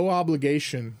have no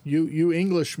obligation, you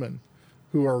Englishmen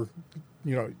who are,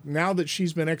 now that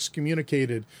she's been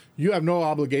excommunicated, you have no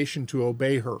obligation to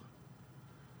obey her.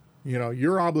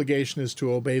 Your obligation is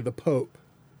to obey the Pope.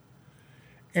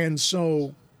 And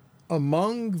so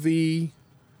among the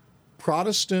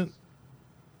Protestant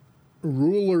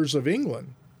rulers of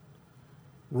England,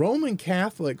 Roman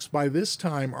Catholics by this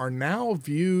time are now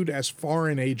viewed as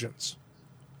foreign agents.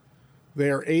 They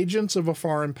are agents of a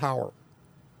foreign power.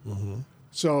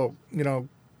 So,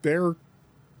 they're,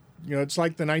 it's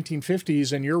like the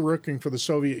 1950s and you're working for the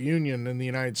Soviet Union in the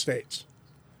United States.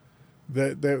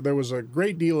 There was a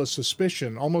great deal of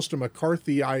suspicion, almost a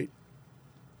McCarthyite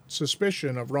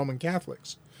suspicion of Roman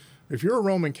Catholics. If you're a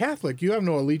Roman Catholic, you have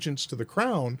no allegiance to the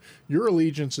crown. Your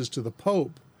allegiance is to the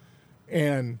Pope,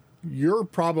 and you're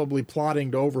probably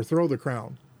plotting to overthrow the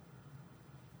crown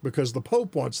because the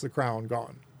Pope wants the crown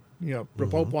gone. The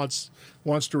Pope wants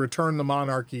to return the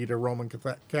monarchy to Roman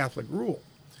Catholic rule.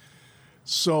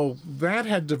 So that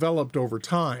had developed over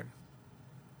time.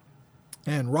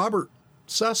 And Robert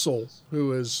Cecil,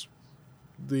 who is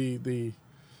the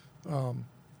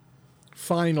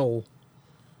final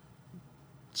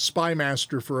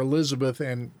spymaster for Elizabeth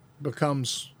and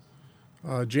becomes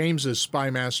James's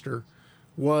spymaster,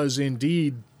 was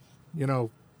indeed,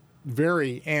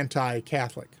 very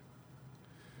anti-Catholic.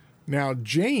 Now,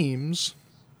 James,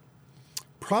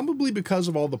 probably because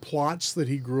of all the plots that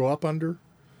he grew up under,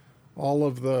 all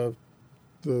of the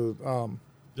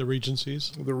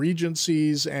regencies,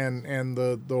 and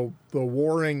the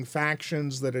warring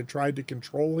factions that had tried to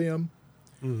control him,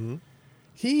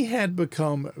 he had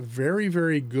become very,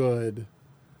 very good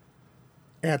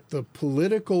at the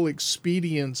political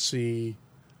expediency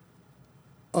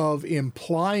of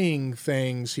implying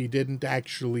things he didn't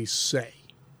actually say.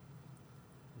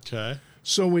 Okay.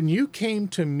 So when you came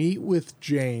to meet with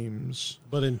James,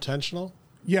 but intentional?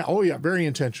 Yeah, oh yeah, very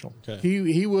intentional. Okay.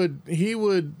 He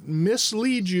would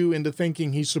mislead you into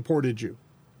thinking he supported you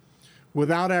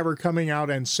without ever coming out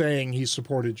and saying he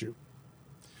supported you.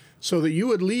 So that you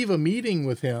would leave a meeting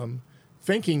with him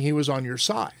thinking he was on your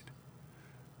side.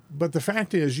 But the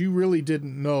fact is, you really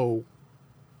didn't know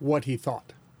what he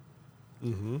thought.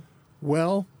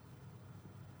 Well,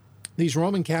 these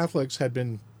Roman Catholics had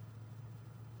been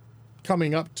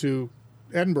coming up to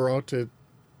Edinburgh to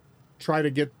try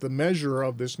to get the measure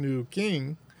of this new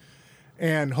king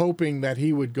and hoping that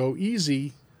he would go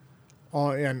easy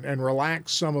on, and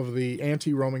relax some of the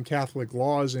anti-Roman Catholic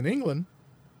laws in England.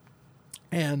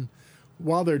 And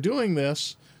while they're doing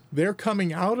this, they're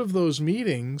coming out of those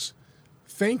meetings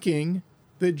thinking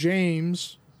that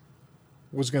James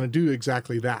was going to do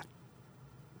exactly that.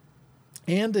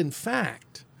 And in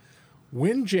fact,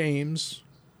 when James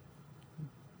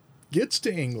gets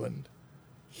to England,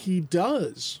 he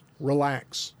does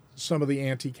relax some of the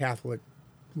anti-Catholic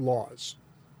laws.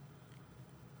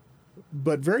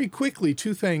 But very quickly,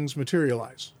 2 things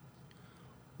materialize.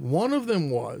 One of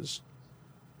them was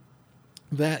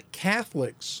that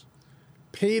Catholics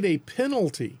paid a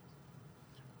penalty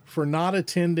for not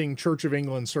attending Church of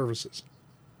England services.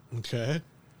 Okay.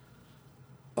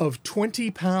 Of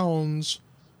 £20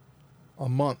 a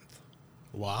month.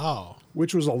 Wow.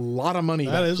 Which was a lot of money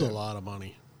back then. That is a lot of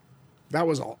money. That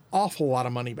was an awful lot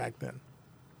of money back then.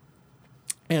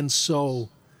 And so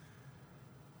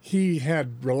he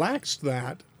had relaxed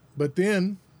that, but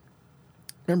then,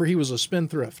 remember, he was a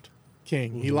spendthrift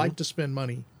king. He liked to spend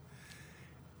money.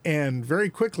 And very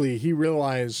quickly he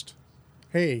realized,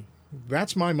 hey,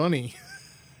 that's my money.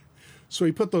 So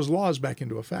he put those laws back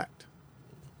into effect.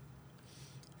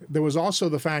 There was also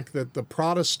the fact that the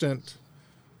Protestant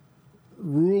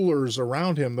rulers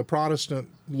around him, the Protestant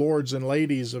lords and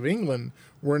ladies of England,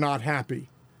 were not happy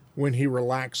when he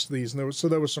relaxed these. And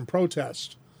there was some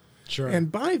protest. Sure.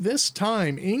 And by this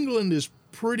time, England is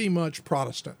pretty much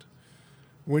Protestant.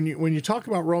 When you talk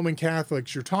about Roman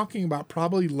Catholics, you're talking about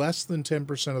probably less than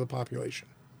 10% of the population.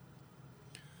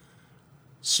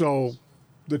 So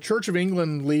the Church of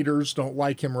England leaders don't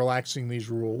like him relaxing these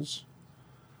rules.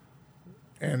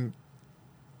 And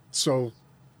so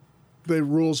the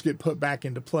rules get put back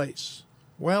into place.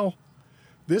 Well,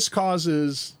 this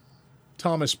causes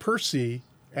Thomas Percy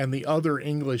and the other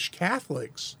English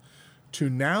Catholics to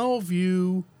now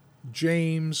view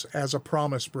James as a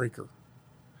promise breaker.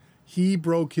 He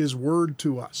broke his word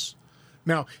to us.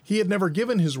 Now, he had never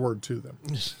given his word to them.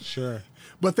 Sure.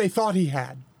 But they thought he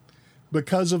had,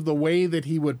 because of the way that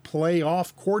he would play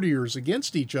off courtiers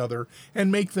against each other and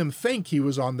make them think he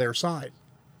was on their side.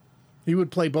 He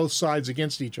would play both sides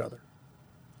against each other.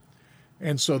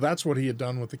 And so that's what he had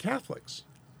done with the Catholics.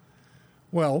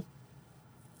 Well,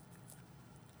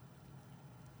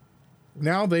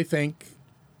 now they think,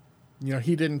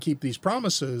 he didn't keep these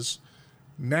promises.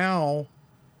 Now,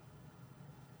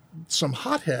 some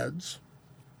hotheads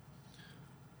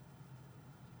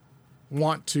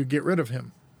want to get rid of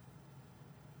him.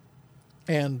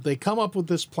 And they come up with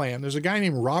this plan. There's a guy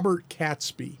named Robert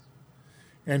Catesby,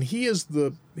 and he's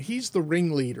the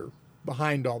ringleader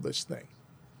behind all this thing.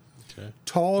 Okay.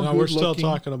 Tall, now, good-looking. we're still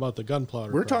talking about the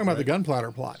gunpowder We're plot, talking about right? the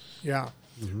gunpowder plot. Yeah.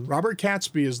 Mm-hmm. Robert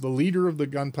Catesby is the leader of the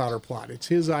gunpowder plot. It's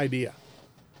his idea.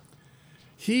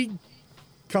 He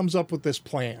comes up with this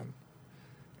plan,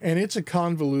 and it's a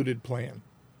convoluted plan.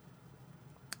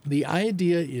 The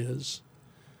idea is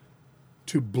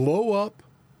to blow up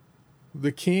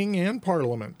the king and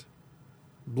parliament,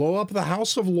 blow up the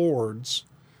House of Lords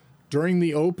during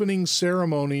the opening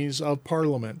ceremonies of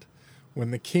parliament. When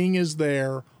the king is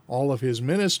there, all of his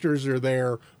ministers are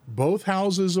there, both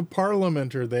houses of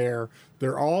parliament are there,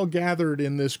 they're all gathered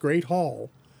in this great hall,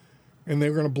 and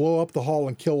they're going to blow up the hall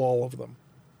and kill all of them.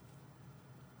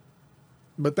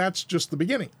 But that's just the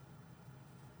beginning.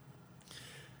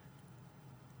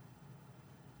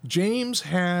 James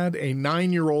had a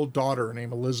 9-year-old daughter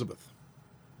named Elizabeth,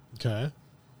 Okay.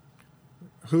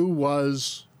 who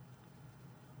was,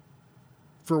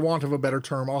 for want of a better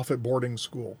term, off at boarding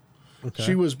school. Okay.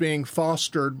 She was being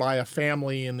fostered by a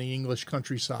family in the English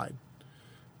countryside,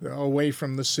 away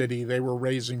from the city. They were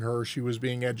raising her. She was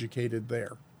being educated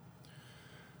there.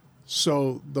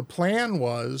 So the plan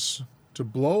was to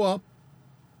blow up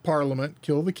Parliament,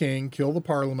 kill the king, kill the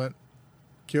Parliament,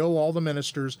 kill all the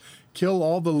ministers, kill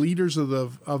all the leaders of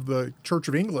the Church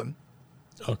of England,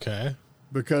 Okay.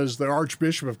 because the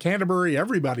Archbishop of Canterbury,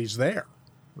 everybody's there,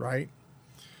 right?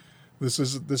 This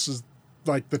is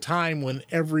like the time when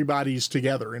everybody's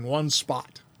together in one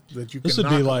spot that you can This would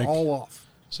knock be them like- all off.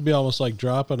 This would be almost like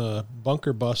dropping a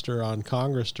bunker buster on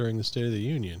Congress during the State of the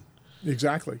Union.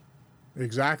 Exactly.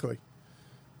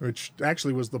 Which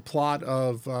actually was the plot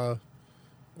of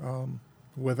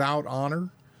Without Honor,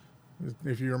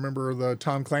 if you remember the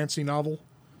Tom Clancy novel.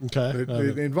 Okay.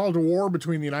 It involved a war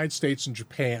between the United States and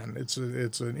Japan. It's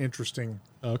an interesting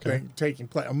thing taking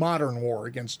place, a modern war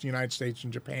against the United States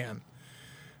and Japan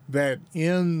that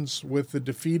ends with the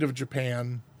defeat of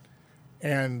Japan,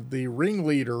 and the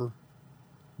ringleader,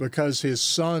 because his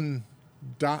son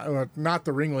died, not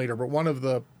the ringleader, but one of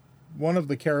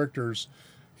the characters,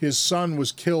 his son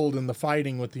was killed in the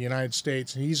fighting with the United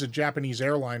States, and he's a Japanese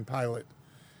airline pilot.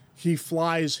 He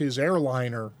flies his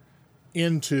airliner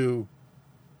into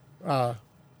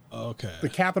the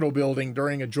Capitol building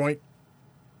during a joint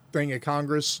thing at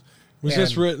Congress. Was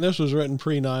this written? This was written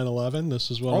pre 9/11.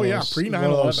 This is one of those, pre 9/11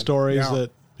 one of those stories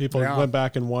that people Yeah. went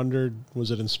back and wondered,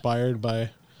 was it inspired by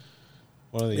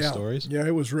one of these stories? Yeah,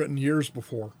 it was written years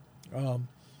before.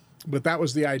 But that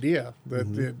was the idea, that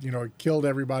it killed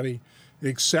everybody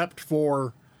except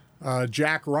for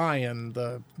Jack Ryan,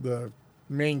 the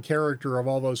main character of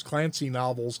all those Clancy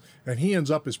novels, and he ends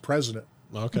up as president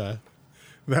Okay.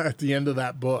 at the end of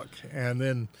that book. And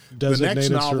then Designated the next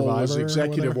novel was survivor or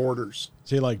Executive whatever? Orders. Is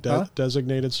he like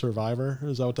designated survivor?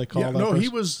 Is that what they call Yeah, that? no,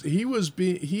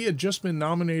 person? he had just been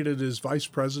nominated as vice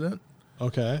president.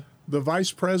 Okay. The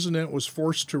vice president was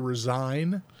forced to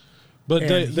resign. But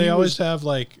And they he always was- have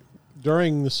like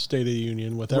during the State of the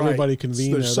Union with Right. everybody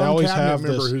convened There's there. They some always cabinet have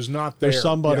member this. who's not there. There's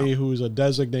somebody Yeah. who's a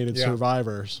designated Yeah.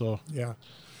 survivor. So Yeah.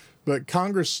 But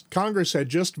Congress had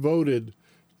just voted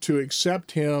to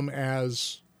accept him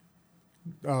as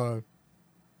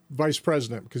vice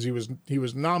president because he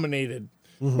was nominated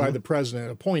by the president,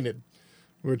 appointed,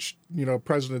 which, you know,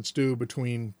 presidents do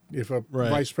between, if a Right.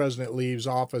 vice president leaves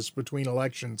office between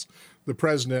elections, the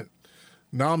president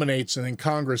nominates and then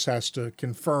Congress has to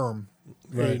confirm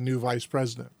a Right. new vice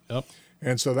president. yep.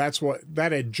 And so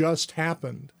that had just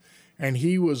happened. And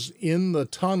he was in the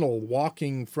tunnel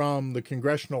walking from the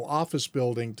Congressional Office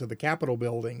Building to the Capitol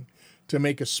Building to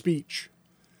make a speech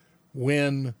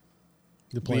when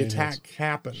the plane attack hits.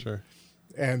 happened. Sure.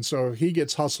 And so he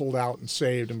gets hustled out and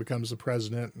saved and becomes the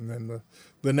president. And then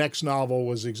the next novel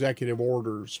was Executive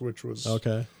Orders, which was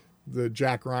Okay. the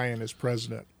Jack Ryan as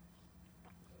president.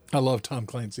 I love Tom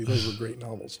Clancy. Those were great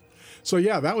novels. So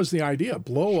yeah, that was the idea.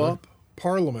 Blow up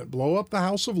Parliament, blow up the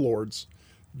House of Lords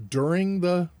during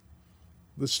the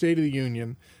State of the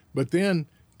Union, but then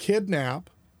kidnap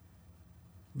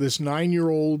this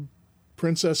 9-year-old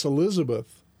Princess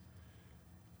Elizabeth,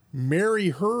 marry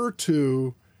her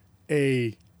to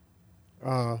a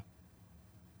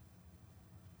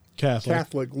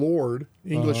Catholic lord,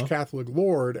 English Catholic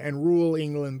lord, and rule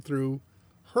England through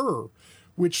her,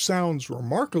 which sounds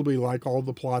remarkably like all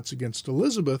the plots against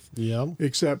Elizabeth, Yep.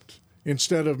 except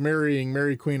instead of marrying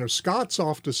Mary Queen of Scots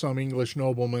off to some English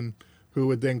nobleman who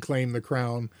would then claim the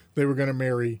crown, they were going to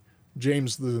marry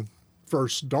James the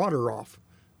First's daughter off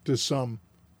to some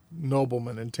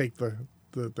nobleman and take the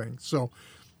thing. So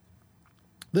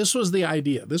this was the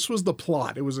idea. This was the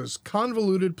plot. It was this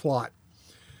convoluted plot.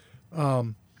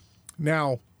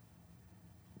 Now,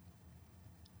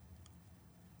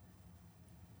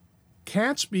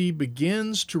 Catesby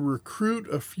begins to recruit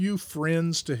a few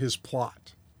friends to his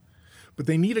plot, but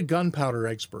they need a gunpowder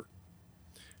expert.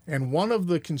 And one of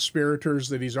the conspirators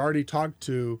that he's already talked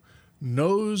to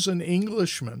knows an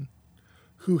Englishman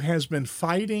who has been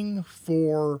fighting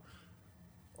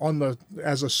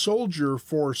as a soldier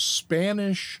for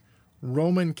Spanish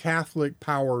Roman Catholic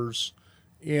powers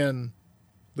in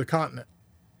the continent.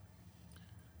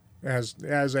 As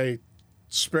a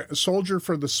soldier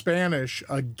for the Spanish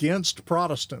against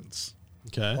Protestants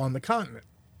Okay. on the continent.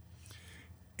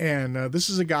 And this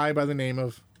is a guy by the name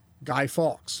of Guy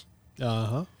Fawkes.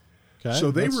 Uh-huh. Okay. So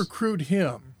they That's- recruit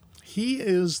him. He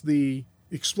is the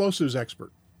explosives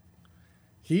expert.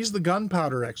 He's the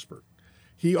gunpowder expert.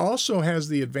 He also has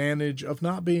the advantage of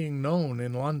not being known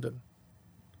in London,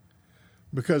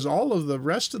 because all of the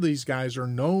rest of these guys are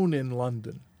known in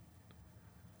London.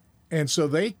 And so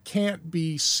they can't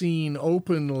be seen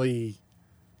openly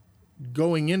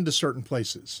going into certain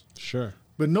places. Sure.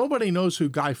 But nobody knows who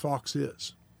Guy Fawkes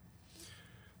is.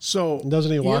 So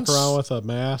Doesn't he walk around with a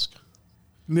mask?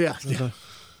 Yeah.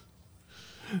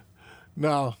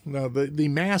 No. The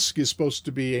mask is supposed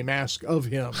to be a mask of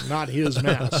him, not his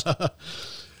mask.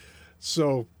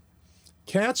 So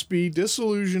Catesby,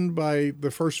 disillusioned by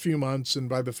the first few months and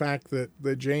by the fact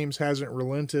that James hasn't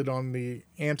relented on the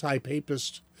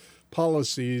anti-papist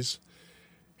policies,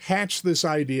 hatched this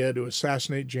idea to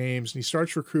assassinate James, and he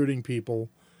starts recruiting people.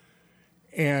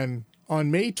 And on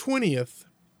May 20th,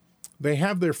 they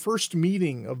have their first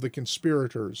meeting of the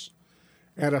conspirators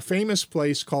at a famous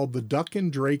place called the Duck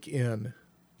and Drake Inn.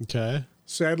 Okay.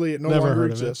 Sadly, it no Never longer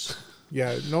heard of it. exists.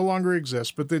 Yeah, it no longer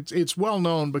exists, but it's well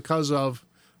known because of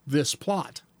this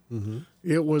plot. Mm-hmm.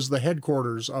 It was the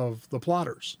headquarters of the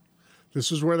plotters.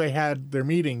 This is where they had their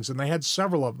meetings, and they had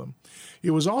several of them.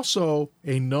 It was also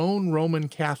a known Roman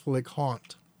Catholic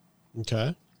haunt.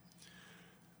 Okay.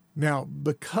 Now,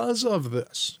 because of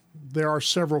this, there are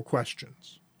several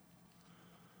questions.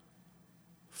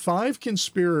 5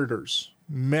 conspirators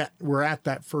were at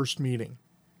that first meeting.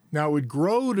 Now, it would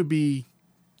grow to be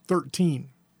 13,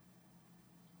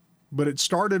 but it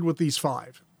started with these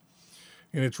 5.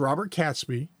 And it's Robert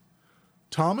Catesby,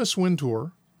 Thomas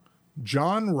Wintour,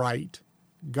 John Wright,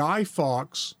 Guy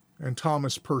Fawkes, and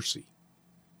Thomas Percy.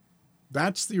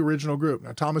 That's the original group.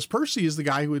 Now, Thomas Percy is the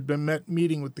guy who had been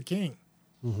meeting with the king.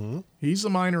 Mm-hmm. He's the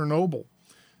minor noble.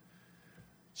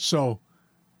 So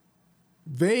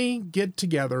they get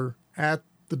together at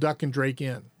the Duck and Drake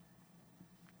Inn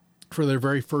for their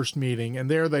very first meeting, and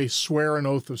there they swear an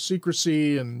oath of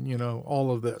secrecy and,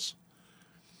 all of this.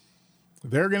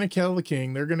 They're going to kill the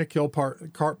king. They're going to kill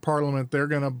Parliament. They're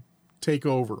going to take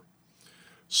over.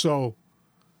 So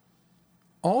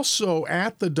also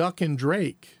at the Duck and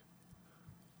Drake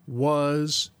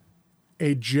was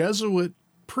a Jesuit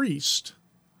priest,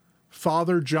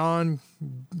 Father John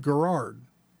Gerard,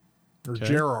 or Okay.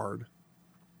 Gerard.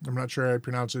 I'm not sure how I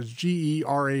pronounce it. It's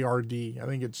Gerard. I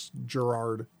think it's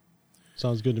Gerard.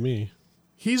 Sounds good to me.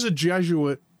 He's a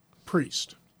Jesuit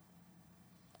priest.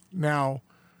 Now,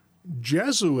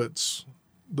 Jesuits,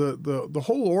 the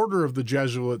whole order of the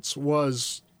Jesuits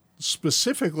was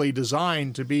specifically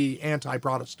designed to be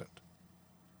anti-Protestant.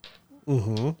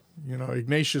 Mm-hmm. You know,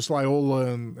 Ignatius Loyola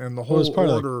and the Well, it's whole part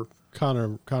order. of the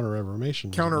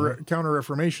Counter-Reformation.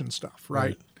 Counter-Reformation stuff,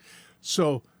 right?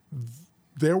 So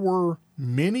there were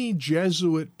many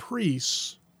Jesuit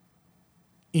priests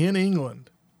in England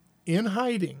in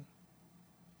hiding.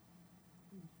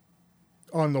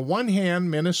 On the one hand,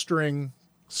 ministering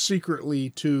secretly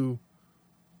to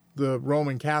the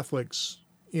Roman Catholics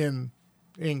in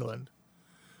England,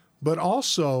 but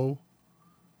also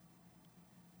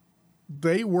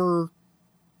they were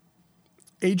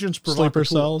agents Sleeper provocateurs.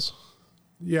 cells.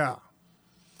 Yeah.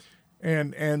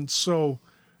 And so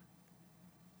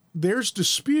there's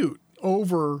dispute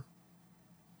over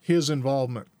his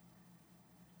involvement.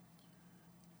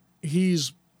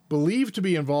 He's believed to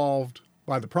be involved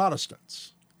by the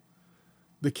Protestants.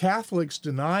 The Catholics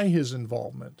deny his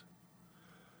involvement.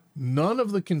 None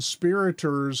of the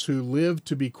conspirators who lived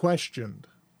to be questioned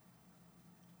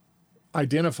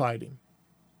identified him.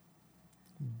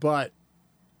 But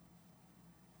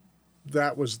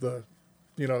that was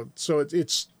so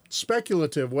it's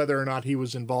speculative whether or not he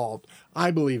was involved.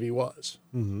 I believe he was.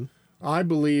 Mm-hmm. I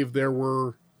believe there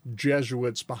were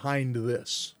Jesuits behind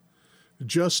this.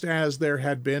 Just as there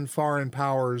had been foreign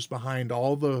powers behind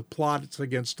all the plots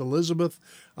against Elizabeth,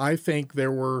 I think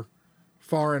there were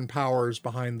foreign powers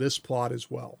behind this plot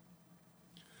as well.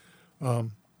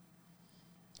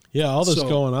 Yeah, all this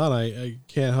going on, I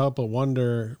can't help but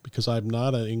wonder, because I'm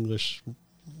not an English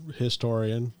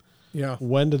historian. Yeah.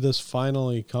 When did this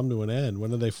finally come to an end?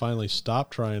 When did they finally stop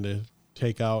trying to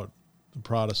take out the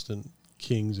Protestant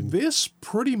kings? And This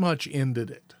pretty much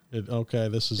ended it. okay,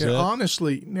 this is it.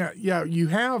 Honestly, yeah, you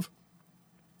have.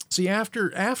 See,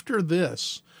 after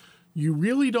this, you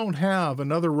really don't have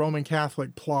another Roman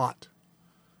Catholic plot.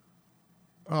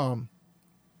 Now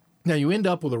you end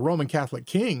up with a Roman Catholic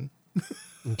king,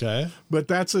 Okay. but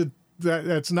that's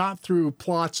not through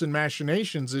plots and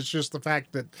machinations. It's just the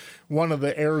fact that one of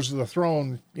the heirs of the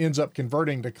throne ends up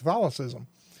converting to Catholicism,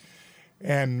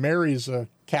 and marries a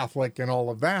Catholic and all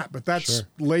of that. But that's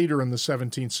later in the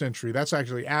 17th century. That's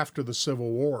actually after the Civil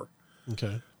War.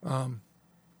 Okay.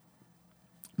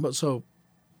 But so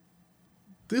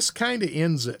this kind of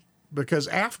ends it, because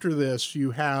after this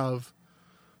you have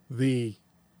the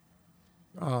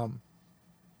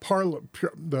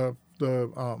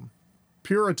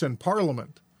Puritan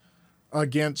Parliament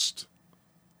against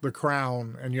the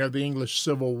crown, and you have the English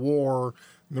Civil War,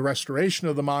 and the restoration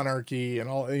of the monarchy, and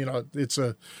all. You know, it's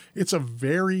a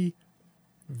very,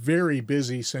 very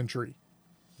busy century.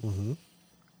 Mm-hmm.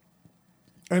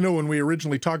 I know when we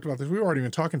originally talked about this, we were already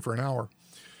been talking for an hour.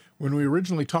 When we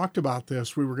originally talked about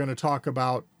this, we were going to talk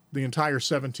about the entire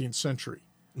 17th century.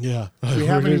 Yeah. We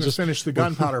haven't even finished the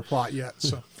gunpowder plot yet.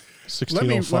 So let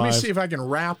me see if I can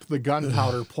wrap the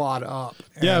gunpowder plot up.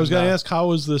 Yeah, I was going to ask, how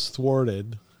was this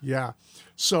thwarted? Yeah.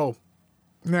 So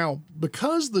now,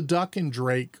 because the Duck and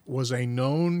Drake was a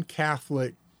known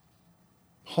Catholic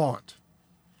haunt,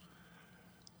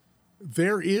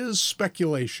 there is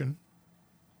speculation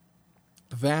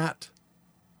that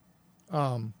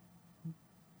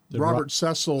Robert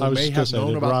Cecil may have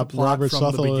known about the plot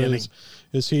from the beginning.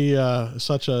 Is he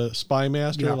such a spy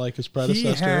master like his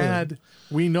predecessor?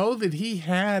 We know that he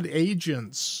had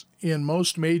agents in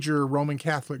most major Roman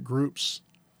Catholic groups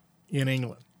in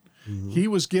England. Mm-hmm. He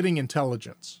was getting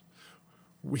intelligence.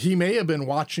 He may have been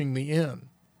watching the inn.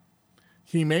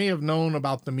 He may have known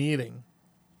about the meeting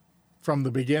from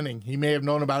the beginning. He may have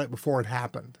known about it before it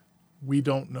happened. We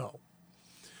don't know.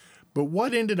 But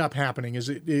what ended up happening is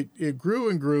it grew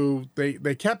and grew.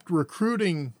 They kept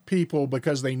recruiting people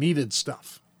because they needed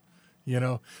stuff. You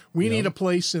know, we need a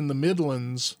place in the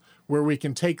Midlands where we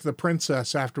can take the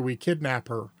princess after we kidnap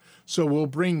her. So we'll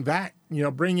bring that,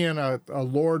 bring in a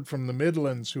lord from the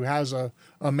Midlands who has a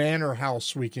manor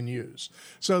house we can use.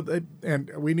 So,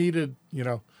 and we needed,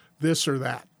 this or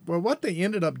that. Well, what they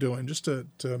ended up doing, just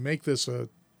to make this a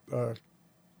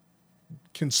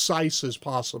concise as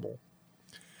possible,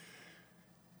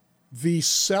 the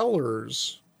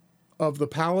cellars of the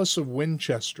Palace of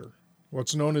Winchester,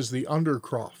 what's known as the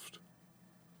Undercroft,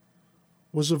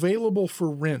 was available for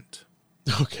rent.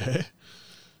 Okay.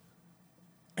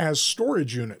 As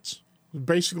storage units.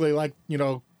 Basically like,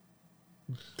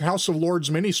 House of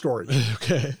Lords mini storage.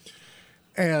 Okay.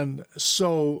 And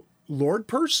so Lord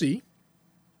Percy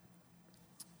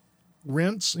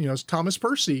rents, Thomas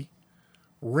Percy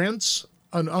rents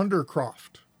an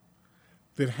undercroft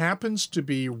that happens to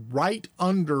be right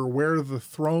under where the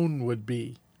throne would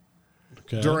be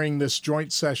during this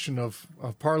joint session of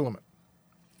Parliament.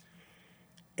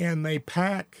 And they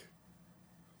pack,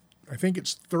 I think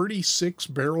it's 36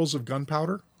 barrels of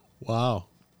gunpowder. Wow.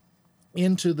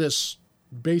 Into this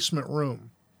basement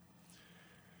room.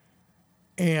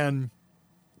 And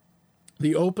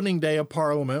the opening day of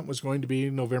Parliament was going to be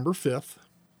November 5th.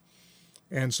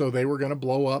 And so they were going to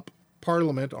blow up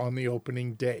Parliament on the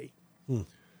opening day.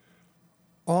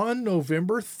 On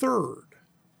November 3rd,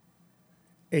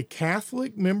 a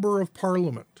Catholic member of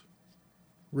Parliament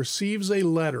receives a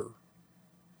letter,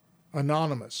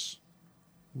 anonymous,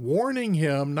 warning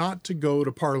him not to go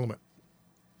to Parliament.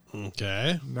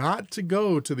 Okay. Not to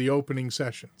go to the opening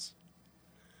sessions.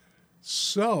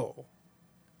 So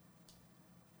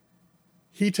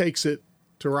he takes it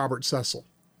to Robert Cecil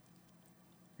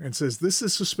and says, this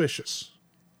is suspicious.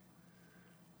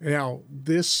 Now,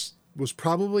 this was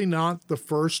probably not the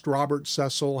first Robert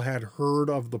Cecil had heard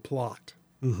of the plot.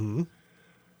 Mm-hmm.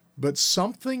 But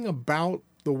something about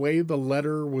the way the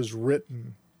letter was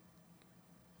written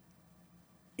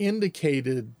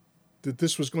indicated that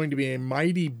this was going to be a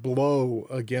mighty blow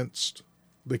against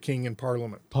the king and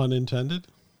Parliament. Pun intended?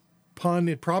 Pun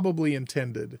it probably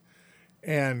intended.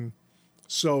 And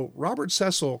so Robert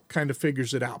Cecil kind of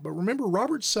figures it out. But remember,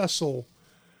 Robert Cecil,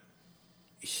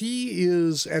 he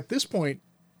is, at this point,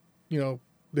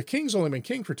 the king's only been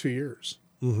king for 2 years.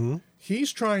 Mm-hmm.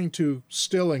 He's trying to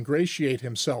still ingratiate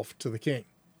himself to the king.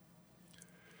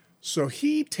 So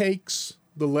he takes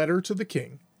the letter to the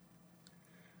king.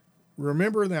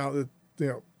 Remember now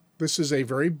that this is a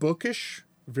very bookish,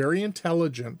 very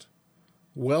intelligent,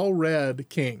 well-read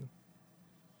king.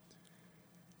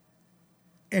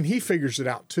 And he figures it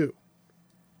out too.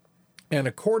 And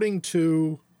according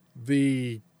to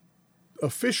the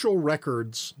official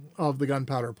records of the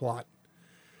gunpowder plot,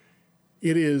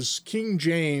 it is King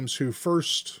James who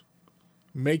first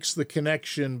makes the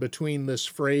connection between this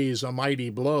phrase, a mighty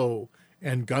blow,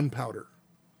 and gunpowder,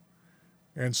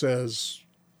 and says,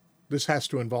 this has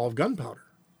to involve gunpowder.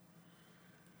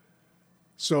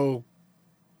 So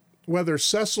whether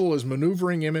Cecil is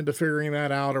maneuvering him into figuring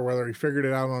that out, or whether he figured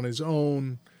it out on his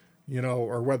own,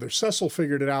 or whether Cecil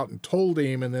figured it out and told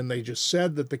him, and then they just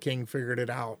said that the king figured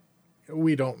it out,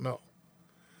 we don't know.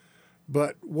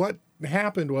 But what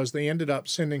happened was they ended up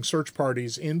sending search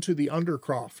parties into the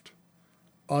undercroft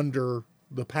under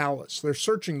the palace. They're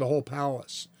searching the whole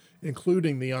palace,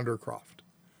 including the undercroft.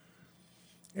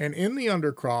 And in the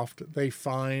undercroft, they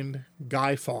find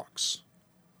Guy Fawkes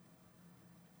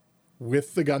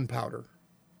with the gunpowder.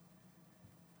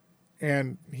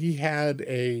 And he had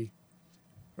a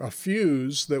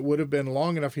fuse that would have been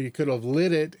long enough he could have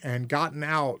lit it and gotten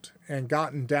out and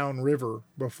gotten downriver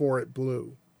before it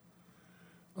blew.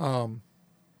 So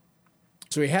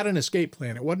he had an escape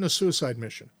plan. It wasn't a suicide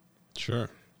mission. Sure.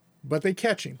 But they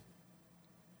catch him.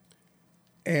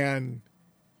 And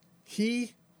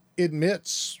he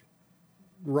admits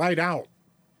right out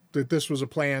that this was a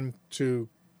plan to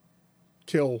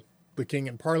kill the king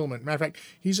and Parliament. Matter of fact,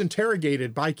 he's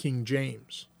interrogated by King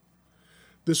James.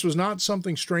 This was not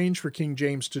something strange for King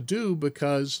James to do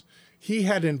because he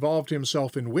had involved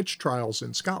himself in witch trials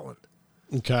in Scotland.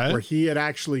 Okay. Where he had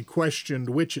actually questioned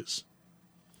witches.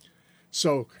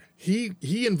 So he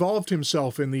involved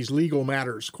himself in these legal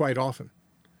matters quite often.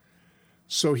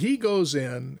 So he goes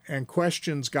in and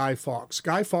questions Guy Fawkes.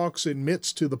 Guy Fawkes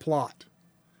admits to the plot,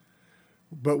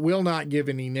 but will not give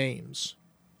any names.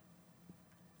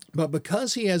 But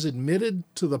because he has admitted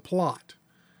to the plot,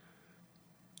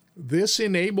 this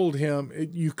enabled him,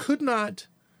 you could not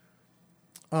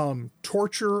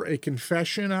torture a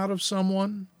confession out of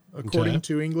someone, according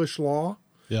to English law.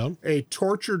 Yeah. A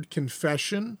tortured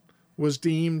confession was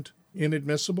deemed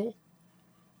inadmissible.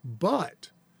 But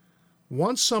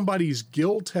once somebody's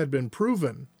guilt had been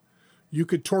proven, you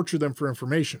could torture them for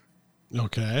information.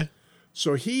 Okay.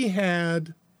 So he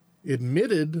had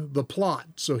admitted the plot.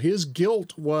 So his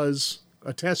guilt was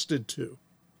attested to.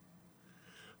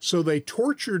 So they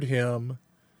tortured him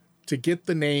to get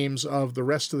the names of the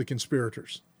rest of the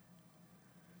conspirators.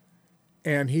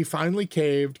 And he finally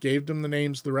caved, gave them the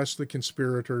names of the rest of the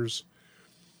conspirators.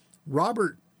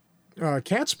 Robert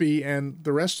Catesby and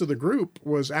the rest of the group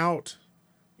was out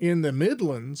in the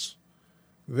Midlands.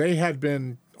 They had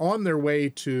been on their way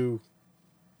to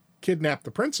kidnap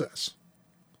the princess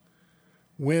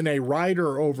when a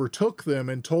rider overtook them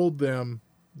and told them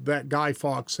that Guy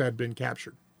Fawkes had been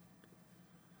captured.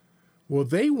 Well,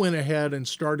 they went ahead and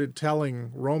started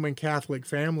telling Roman Catholic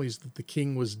families that the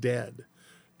king was dead,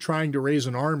 trying to raise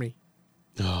an army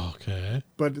Okay.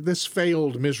 But this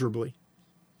failed miserably.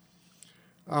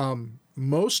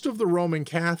 Most of the Roman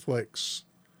Catholics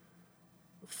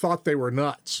thought they were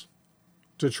nuts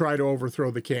to try to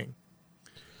overthrow the king.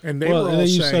 And they were all and then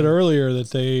you saying, said earlier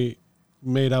that they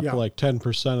made up Yeah. like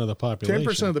 10% of the population.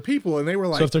 10% of the people, and they were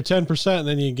like, so if they're 10%,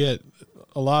 then you get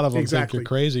a lot of them Exactly. think you're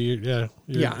crazy. You're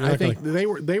I not think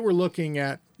gonna, they were looking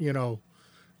at,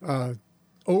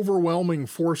 overwhelming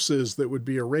forces that would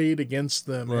be arrayed against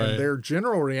them. Right. And their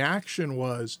general reaction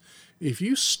was, if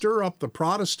you stir up the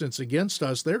Protestants against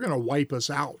us, they're going to wipe us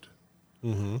out.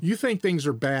 Mm-hmm. You think things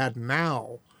are bad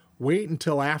now. Wait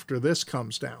until after this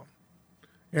comes down.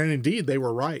 And indeed, they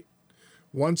were right.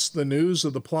 Once the news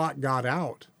of the plot got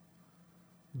out,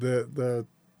 the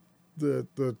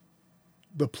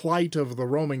plight of the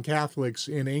Roman Catholics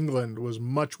in England was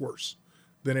much worse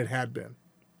than it had been.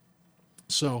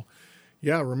 So,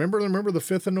 yeah, remember the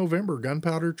 5th of November,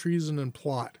 gunpowder, treason, and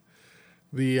plot.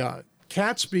 The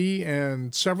Catesby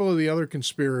and several of the other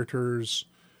conspirators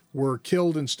were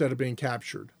killed instead of being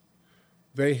captured.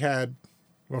 They had,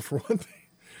 well, for one thing,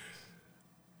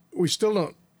 we still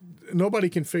don't, nobody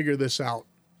can figure this out.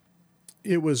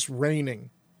 It was raining.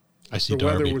 I see The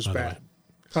Darby, weather was by the way. bad.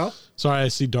 Huh? Sorry, I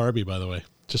see Darby, by the way.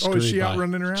 Just Oh, is scurried she out by.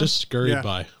 running around? Just scurried Yeah.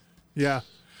 by. Yeah.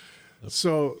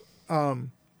 So,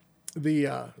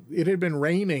 it had been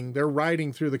raining. They're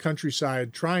riding through the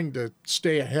countryside trying to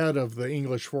stay ahead of the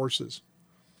English forces.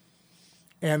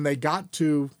 And they got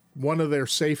to one of their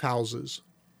safe houses,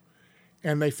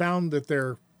 and they found that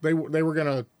they were going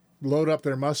to load up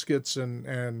their muskets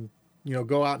and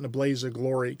go out in a blaze of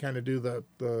glory, kind of do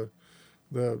the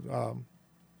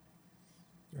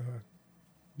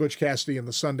Butch Cassidy and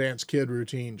the Sundance Kid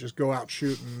routine, just go out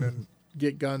shooting and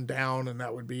get gunned down, and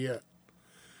that would be it.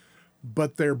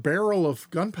 But their barrel of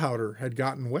gunpowder had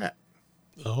gotten wet.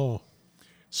 Oh.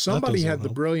 Somebody had the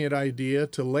help. brilliant idea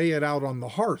to lay it out on the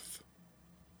hearth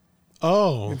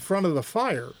Oh. in front of the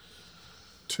fire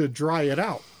to dry it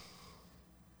out.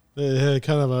 They had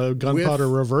kind of a gunpowder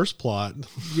reverse plot.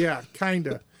 Yeah, kind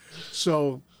of.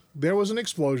 So there was an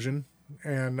explosion,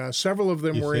 and several of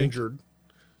them You were think? injured.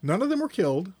 None of them were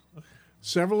killed.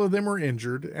 Several of them were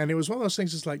injured. And it was one of those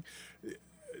things, it's like,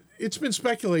 it's been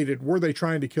speculated, were they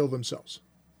trying to kill themselves?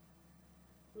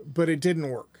 But it didn't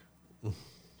work.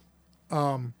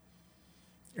 And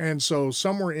so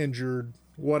some were injured,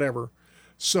 whatever.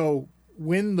 So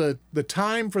when the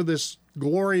time for this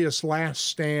glorious last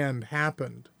stand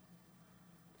happened,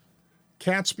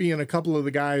 Catesby and a couple of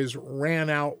the guys ran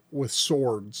out with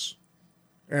swords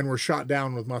and were shot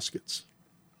down with muskets.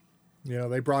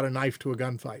 They brought a knife to a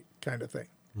gunfight kind of thing.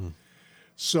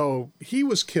 So he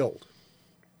was killed.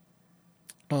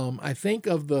 I think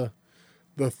of the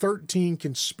 13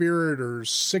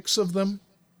 conspirators, 6 of them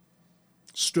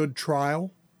stood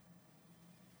trial,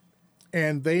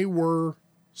 and they were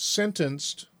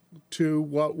sentenced to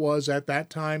what was at that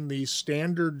time the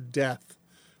standard death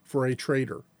for a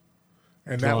traitor.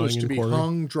 And that was to be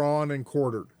hung, drawn, and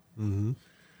quartered. Mm-hmm.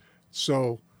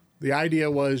 So the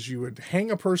idea was you would hang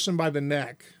a person by the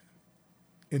neck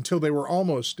until they were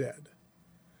almost dead.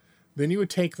 Then you would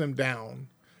take them down,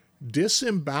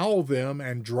 disembowel them,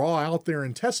 and draw out their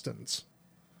intestines,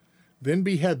 then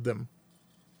behead them,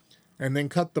 and then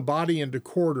cut the body into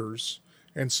quarters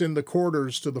and send the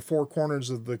quarters to the 4 corners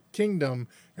of the kingdom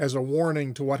as a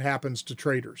warning to what happens to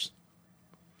traitors.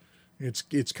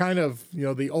 It's kind of,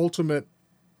 the ultimate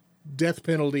death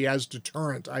penalty as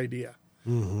deterrent idea.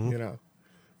 Mm-hmm.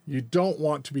 You don't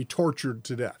want to be tortured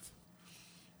to death.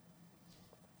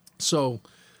 So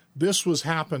this was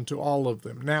happened to all of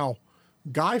them. Now,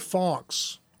 Guy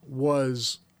Fawkes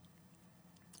was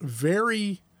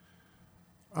very,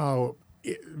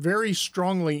 very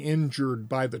strongly injured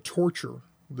by the torture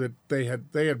that they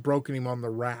had broken him on the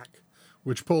rack,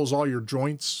 which pulls all your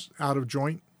joints out of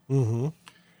joint. Mm-hmm.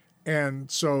 And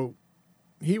so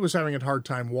he was having a hard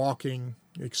time walking,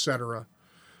 etc.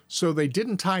 So they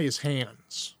didn't tie his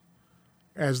hands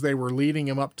as they were leading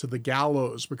him up to the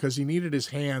gallows because he needed his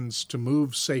hands to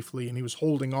move safely, and he was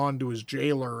holding on to his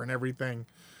jailer and everything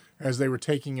as they were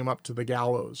taking him up to the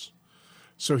gallows.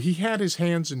 So he had his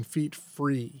hands and feet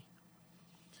free.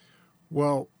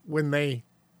 Well, when they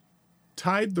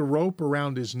tied the rope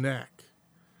around his neck,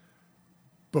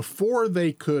 before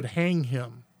they could hang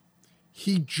him,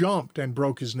 he jumped and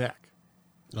broke his neck.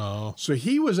 Oh. So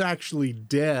he was actually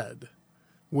dead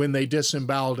when they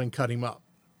disemboweled and cut him up.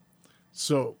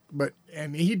 So,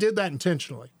 and he did that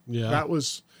intentionally. Yeah.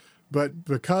 But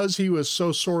because he was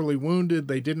so sorely wounded,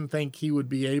 they didn't think he would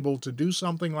be able to do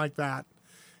something like that.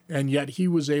 And yet he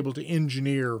was able to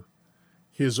engineer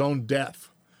his own death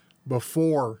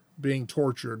before being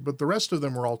tortured, but the rest of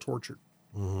them were all tortured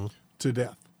to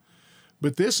death.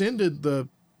 But this ended the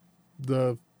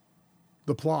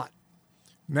plot.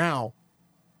 Now,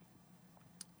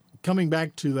 coming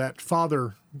back to that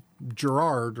Father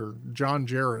Gerard, or John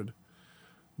Jared,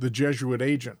 the Jesuit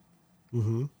agent,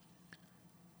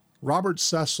 Robert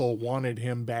Cecil wanted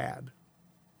him bad.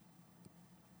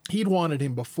 He'd wanted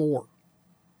him before.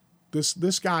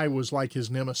 This guy was like his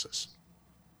nemesis.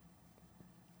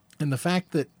 And the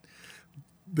fact that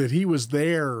he was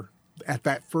there at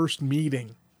that first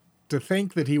meeting, to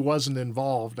think that he wasn't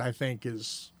involved, I think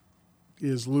is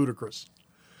ludicrous.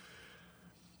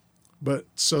 But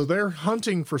so they're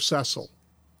hunting for Cecil,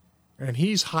 and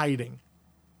he's hiding.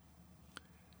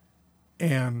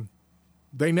 And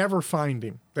they never find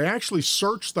him. They actually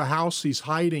search the house he's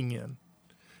hiding in,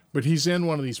 but he's in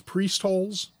one of these priest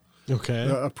holes. Okay.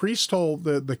 A priest hole,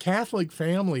 the Catholic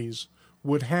families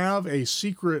would have a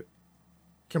secret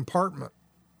compartment,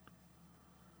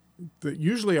 that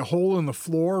usually a hole in the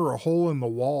floor or a hole in the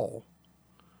wall,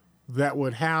 that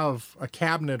would have a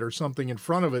cabinet or something in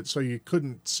front of it so you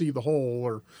couldn't see the hole,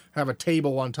 or have a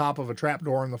table on top of a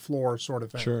trapdoor in the floor sort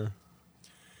of thing. Sure.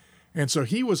 And so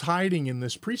he was hiding in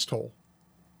this priest hole.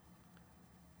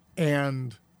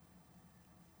 And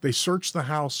they searched the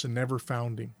house and never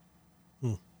found him.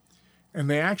 And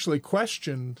they actually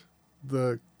questioned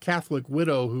the Catholic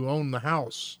widow who owned the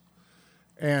house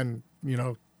and,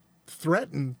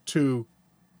 threatened to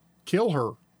kill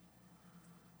her.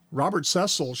 Robert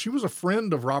Cecil, she was a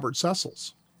friend of Robert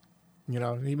Cecil's.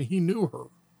 He knew her.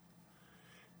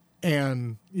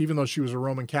 And even though she was a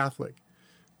Roman Catholic,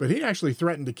 but he actually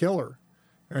threatened to kill her.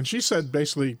 And she said,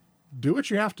 basically, do what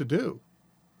you have to do.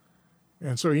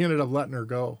 And so he ended up letting her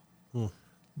go.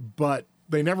 But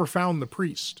they never found the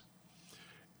priest.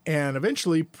 And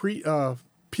eventually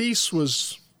peace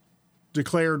was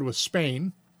declared with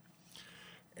Spain.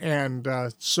 And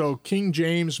so King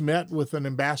James met with an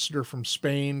ambassador from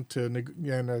Spain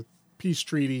and a peace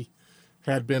treaty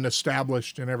had been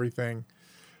established and everything.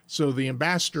 So the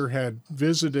ambassador had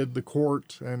visited the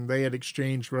court, and they had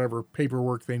exchanged whatever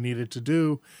paperwork they needed to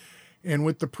do. And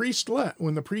when the priest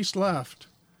left,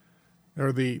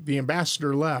 or the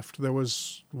ambassador left, there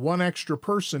was one extra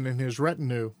person in his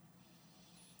retinue.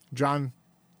 John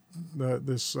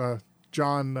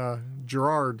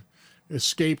Gerard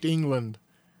escaped England,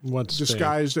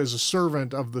 disguised as a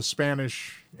servant of the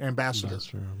Spanish ambassador.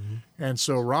 And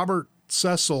so Robert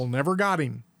Cecil never got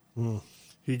him.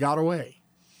 He got away.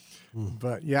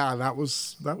 But yeah, that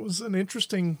was an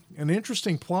interesting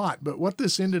plot. But what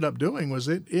this ended up doing was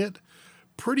it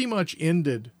pretty much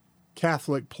ended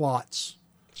Catholic plots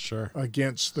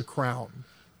against the crown.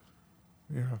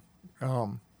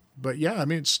 But yeah, I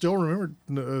mean, still remember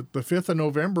the 5th of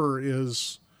November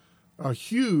is a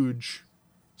huge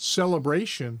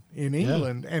celebration in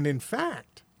England. And in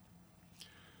fact,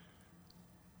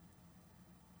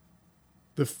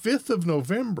 the 5th of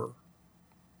November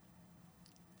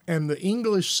and the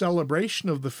English celebration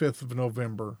of the 5th of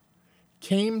November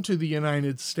came to the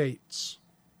United States.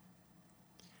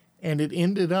 And it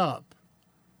ended up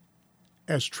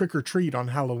as trick or treat on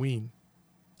Halloween.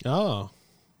 Oh,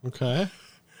 okay.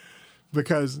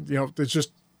 Because, it's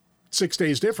just 6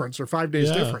 days difference or 5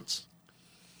 days difference.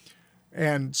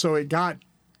 And so it got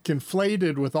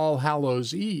conflated with All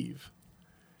Hallows Eve.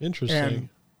 Interesting.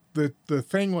 And the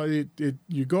thing was,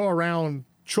 you go around,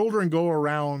 children go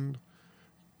around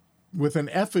with an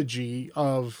effigy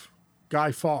of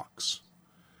Guy Fawkes.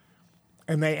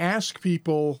 And they ask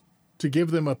people to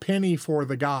give them a penny for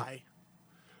the guy.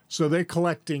 So they're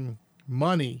collecting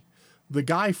money. The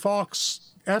Guy Fawkes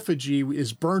effigy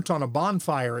is burnt on a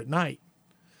bonfire at night.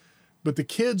 But the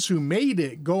kids who made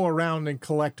it go around and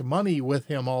collect money with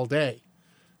him all day.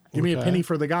 Give me a penny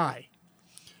for the guy.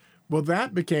 Well,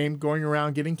 that became going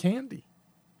around getting candy.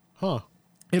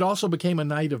 It also became a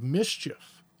night of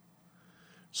mischief.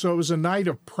 So it was a night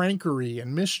of prankery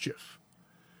and mischief.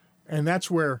 And that's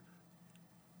where,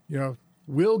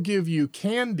 we'll give you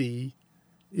candy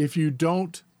if you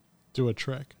don't do a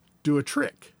trick.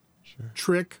 Sure.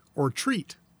 Trick or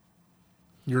treat.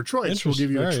 Your choice. We'll give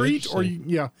you a treat or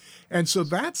And so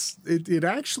that's it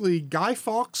actually, Guy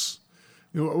Fawkes,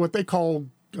 what they call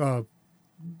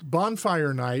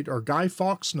bonfire night or Guy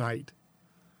Fawkes night,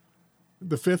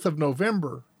 the 5th of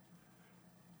November,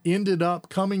 ended up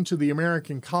coming to the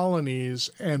American colonies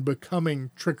and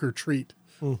becoming trick or treat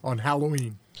on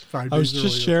Halloween. 5 days I was just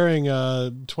earlier. sharing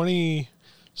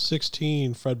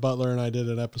 2016, Fred Butler and I did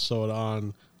an episode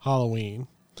on Halloween.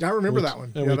 I remember that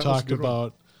one. And we talked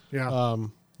about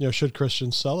should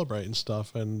Christians celebrate and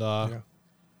stuff. And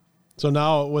So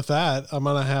now with that, I'm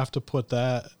going to have to put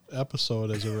that episode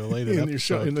as a related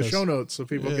episode. In the show notes so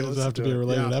people can listen to it. It'll have to be a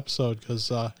related episode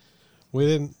because we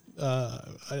didn't,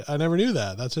 I never knew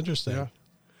that. That's interesting. Yeah.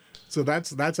 So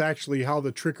that's actually how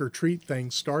the trick or treat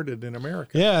thing started in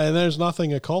America. Yeah, and there's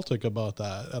nothing occultic about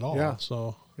that at all. Yeah.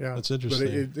 So yeah, that's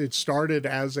interesting. But it started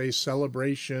as a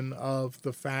celebration of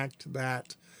the fact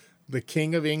that the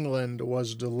King of England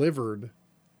was delivered.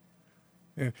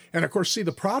 And of course, see,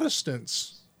 the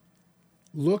Protestants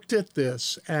looked at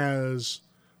this as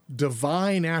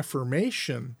divine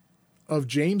affirmation of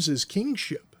James's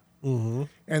kingship. Mm-hmm.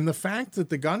 And the fact that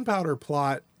the gunpowder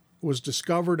plot was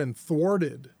discovered and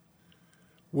thwarted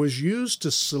was used to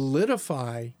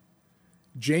solidify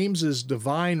James's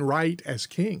divine right as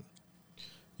king.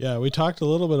 Yeah, we talked a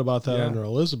little bit about that under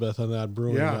Elizabeth and that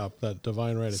brewing up, that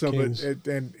divine right of kings.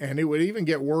 And it would even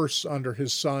get worse under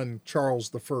his son,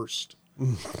 Charles I,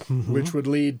 which would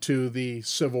lead to the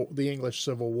English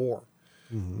Civil War.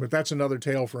 Mm-hmm. But that's another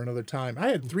tale for another time. I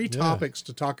had 3 topics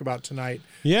to talk about tonight.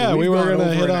 Yeah, we were going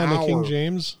to hit on the King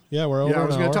James. Yeah, we're over. I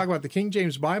was going to talk about the King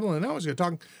James Bible, and I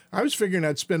was figuring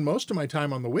I'd spend most of my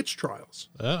time on the witch trials.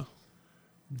 Yeah.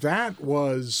 That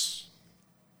was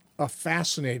a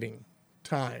fascinating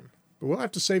time. But we'll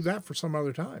have to save that for some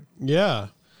other time. Yeah.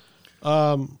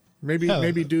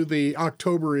 Maybe do the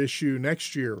October issue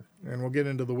next year, and we'll get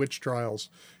into the witch trials.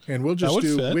 And we'll just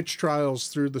do witch trials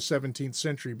through the 17th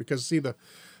century, because see, the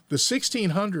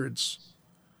 1600s,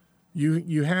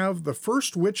 you have the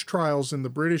first witch trials in the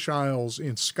British Isles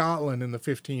in Scotland in the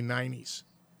 1590s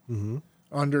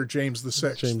under James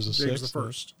VI. James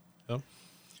I. Yep.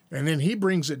 And then he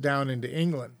brings it down into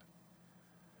England.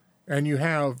 And you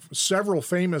have several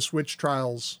famous witch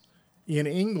trials in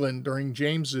England during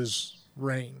James's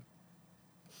reign.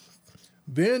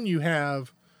 Then you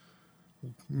have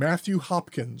Matthew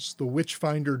Hopkins, the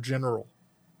Witchfinder General,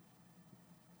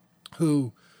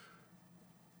 who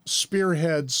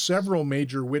spearheads several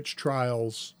major witch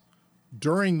trials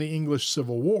during the English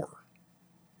Civil War.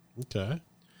 Okay.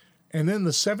 And then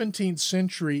the 17th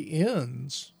century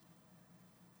ends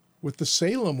with the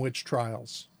Salem witch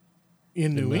trials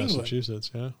in New England.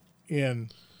 Massachusetts, yeah. In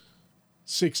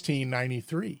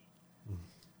 1693.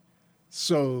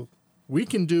 So we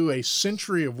can do a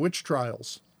century of witch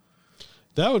trials.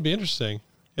 That would be interesting.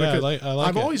 Yeah, I like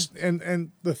I've it. always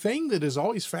and the thing that has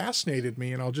always fascinated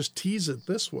me, and I'll just tease it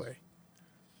this way.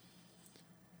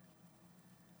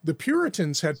 The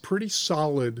Puritans had pretty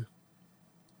solid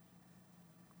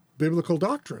biblical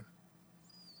doctrine.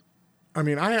 I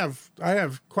mean, I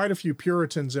have quite a few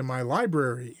Puritans in my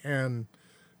library, and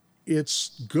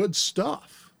it's good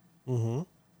stuff. Mm-hmm.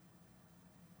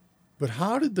 But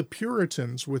how did the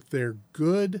Puritans, with their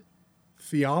good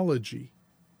theology,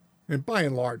 and by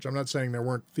and large, I'm not saying there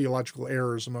weren't theological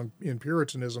errors in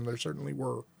Puritanism, there certainly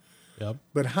were. Yep.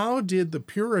 But how did the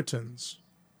Puritans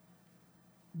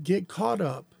get caught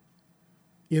up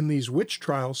in these witch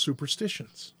trial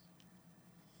superstitions?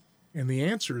 And the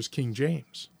answer is King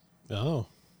James. Oh.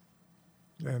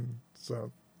 And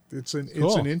so it's an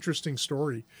interesting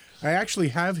story. I actually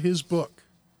have his book.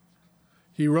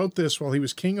 He wrote this while he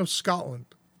was King of Scotland.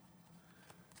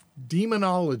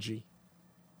 Demonology.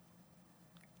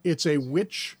 It's a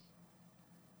witch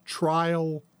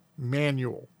trial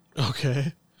manual.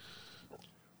 Okay.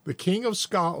 The King of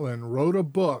Scotland wrote a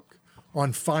book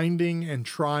on finding and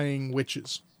trying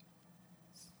witches.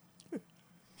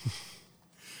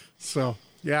 So,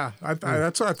 yeah,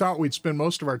 that's what I thought we'd spend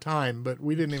most of our time, but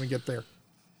we didn't even get there.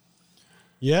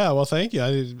 Yeah, well, thank you. I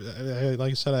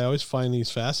like I said, I always find these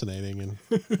fascinating. And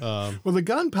well, the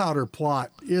gunpowder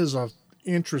plot is a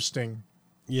interesting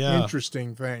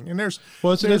thing, and there's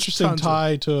an interesting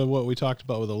tie to what we talked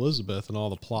about with Elizabeth and all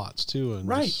the plots too. And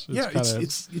right,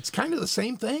 it's kind of the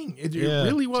same thing. It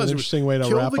really was an interesting way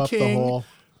to wrap up the whole.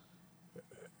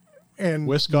 And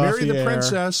marry the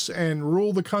princess and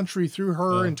rule the country through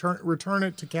her and return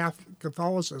it to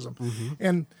Catholicism. Mm-hmm.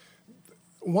 And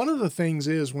one of the things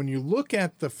is, when you look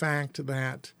at the fact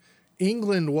that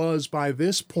England was by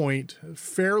this point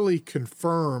fairly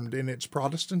confirmed in its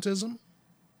Protestantism,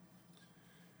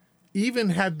 even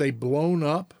had they blown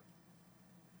up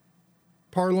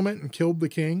Parliament and killed the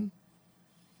king,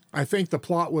 I think the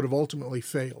plot would have ultimately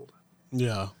failed.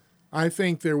 Yeah. I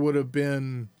think there would have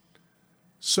been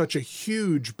such a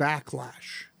huge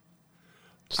backlash.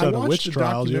 Instead of witch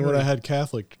trials, you would have had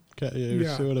Catholic.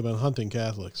 It would have been hunting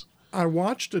Catholics. I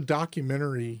watched a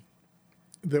documentary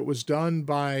that was done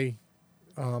by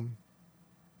a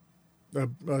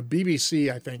BBC,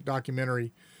 I think,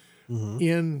 documentary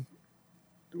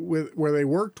where they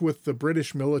worked with the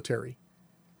British military,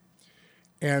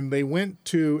 and they went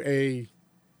to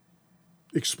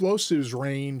explosives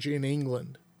range in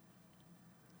England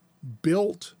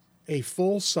built a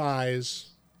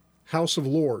full-size House of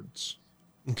Lords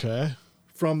Okay.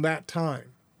 from that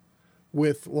time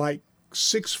with like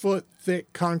 6-foot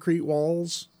thick concrete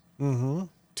walls,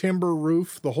 timber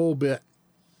roof, the whole bit.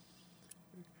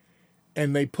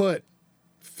 And they put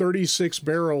 36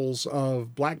 barrels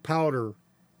of black powder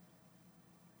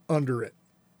under it.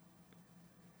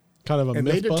 Kind of a And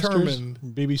they Mythbusters, determined-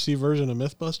 BBC version of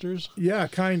Mythbusters. Yeah,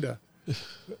 kind of.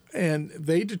 And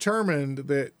they determined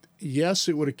that, yes,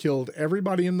 it would have killed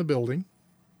everybody in the building.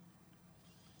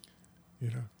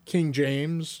 King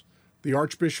James, the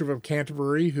Archbishop of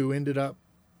Canterbury, who ended up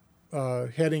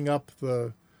heading up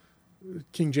the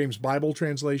King James Bible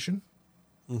translation.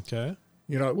 Okay.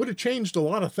 It would have changed a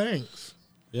lot of things.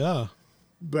 Yeah.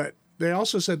 But they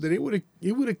also said that it would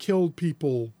have killed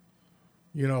people,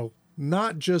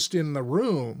 not just in the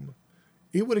room.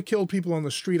 It would have killed people on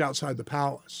the street outside the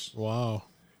palace. Wow.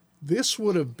 This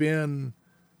would have been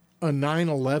a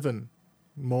 9/11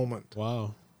 moment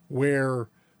Wow. where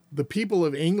the people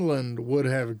of England would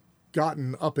have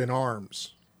gotten up in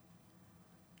arms.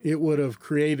 It would have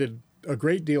created a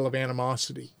great deal of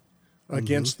animosity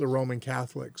against the Roman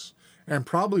Catholics, and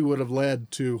probably would have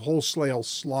led to wholesale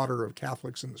slaughter of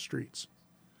Catholics in the streets.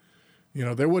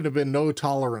 There would have been no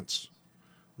tolerance.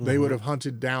 They would have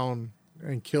hunted down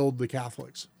and killed the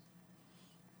Catholics.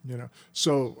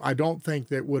 So I don't think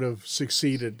that would have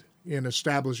succeeded in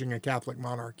establishing a Catholic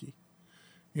monarchy.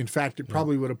 In fact, it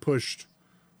probably would have pushed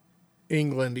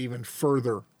England even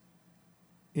further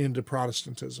into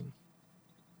Protestantism.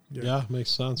 Yeah, makes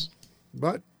sense.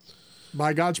 But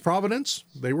by God's providence,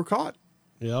 they were caught.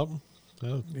 Yep.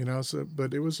 Yeah.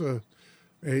 But it was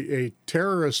a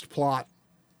terrorist plot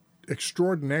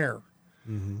extraordinaire.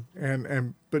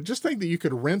 But just think that you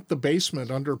could rent the basement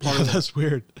under Parliament. That's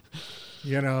weird.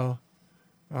 Now,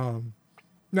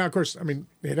 of course,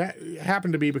 it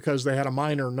happened to be because they had a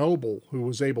minor noble who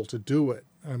was able to do it.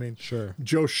 Sure.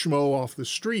 Joe Schmo off the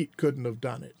street couldn't have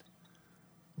done it.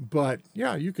 But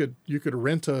yeah, you could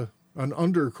rent an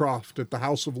undercroft at the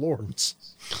House of Lords,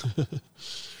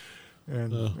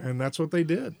 and that's what they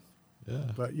did.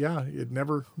 Yeah. But yeah, it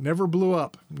never blew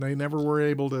up. They never were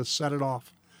able to set it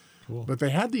off. Cool. But they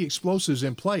had the explosives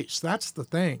in place. That's the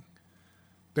thing.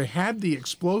 They had the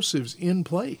explosives in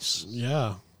place.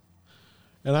 Yeah.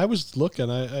 And I was looking,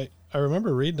 I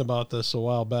remember reading about this a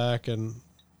while back, and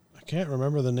I can't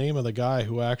remember the name of the guy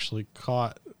who actually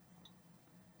caught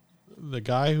the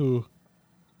guy who,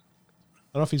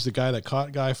 I don't know if he's the guy that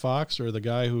caught Guy Fawkes or the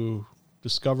guy who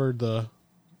discovered the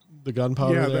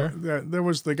gunpowder there. There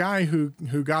was the guy who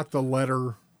got the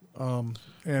letter, and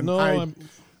No,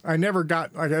 I never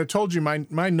got. Like I told you,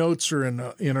 my notes are in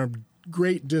a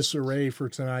great disarray for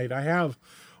tonight. I have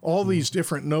all these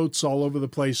different notes all over the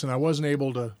place, and I wasn't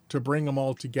able to bring them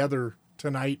all together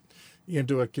tonight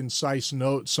into a concise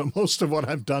note. So most of what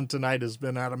I've done tonight has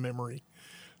been out of memory.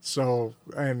 So,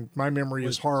 and my memory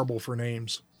is horrible for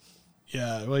names.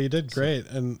 Yeah, well, you did great,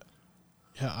 and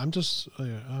yeah, I'm just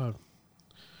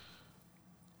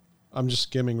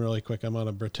skimming really quick. I'm on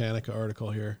a Britannica article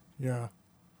here. Yeah.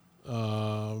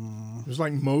 It was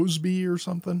like Mosby or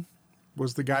something.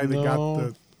 Was the guy that got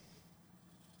the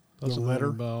doesn't letter?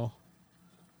 ring a bell.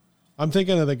 I'm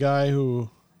thinking of the guy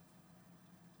who.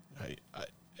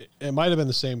 It might have been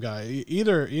the same guy.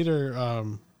 Either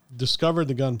discovered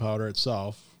the gunpowder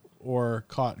itself or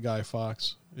caught Guy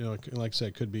Fawkes. Like I said,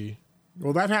 it could be.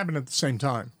 Well, that happened at the same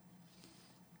time.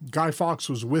 Guy Fawkes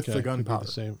was with the gunpowder.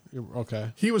 The same.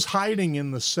 Okay. He was hiding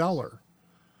in the cellar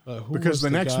Who because was the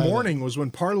next guy morning was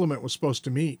when Parliament was supposed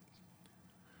to meet.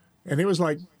 And it was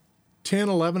like 10,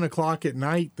 11 o'clock at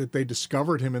night that they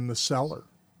discovered him in the cellar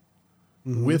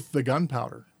with the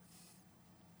gunpowder.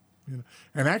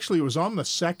 And actually, it was on the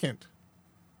second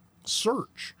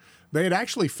search. They had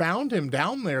actually found him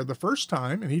down there the first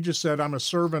time, and he just said, "I'm a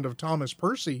servant of Thomas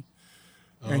Percy,"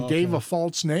 and gave a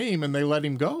false name, and they let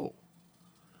him go.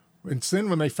 And then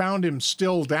when they found him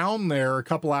still down there a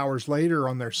couple hours later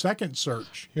on their second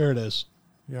search. Here it is.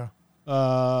 Yeah.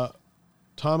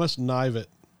 Thomas Knivet.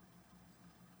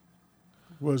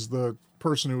 Was the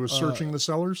person who was searching the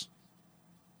cellars?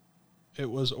 It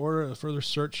was ordered a further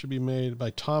search should be made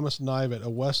by Thomas Knivet, a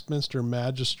Westminster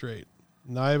magistrate.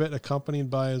 Knivet, accompanied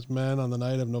by his men on the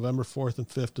night of November 4th and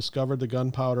 5th, discovered the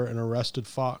gunpowder and arrested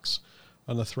Fawkes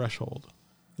on the threshold.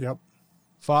 Yep.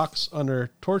 Fawkes,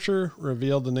 under torture,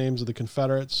 revealed the names of the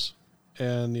Confederates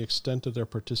and the extent of their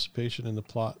participation in the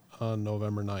plot on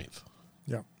November 9th.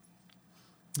 Yep.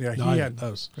 Yeah, No, he had.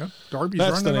 that's Darby's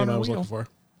the running name on I her was wheel. looking for.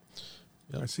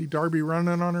 I see Darby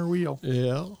running on her wheel.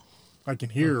 Yeah. I can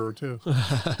hear her too.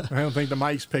 I don't think the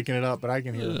mic's picking it up, but I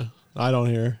can hear her. I don't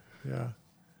hear. Yeah.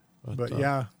 But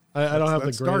yeah. I don't have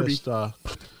the Darby. greatest.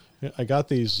 I got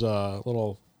these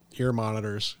little ear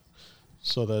monitors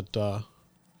so that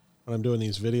when I'm doing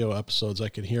these video episodes, I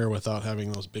can hear without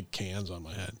having those big cans on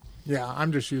my head. Yeah,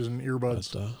 I'm just using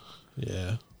earbuds. But,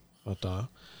 yeah. But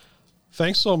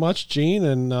thanks so much, Gene.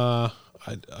 And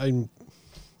I'm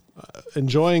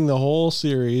enjoying the whole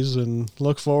series and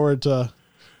look forward to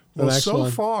the next so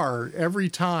one. far, every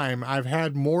time I've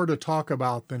had more to talk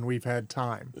about than we've had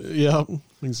time. Yep,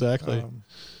 exactly.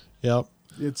 Yep.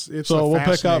 It's So we'll pick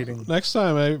up fascinating. next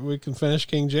time. We can finish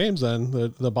King James then,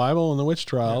 the Bible and the witch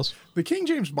trials. The King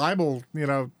James Bible,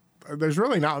 there's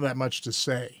really not that much to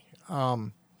say.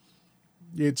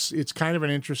 It's kind of an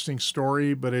interesting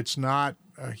story, but it's not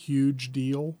a huge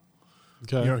deal.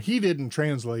 Okay. He didn't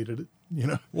translate it.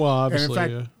 Well, obviously,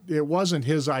 and in fact, it wasn't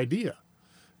his idea.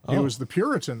 It Oh. was the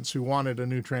Puritans who wanted a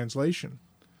new translation,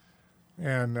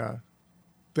 and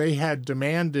they had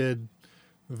demanded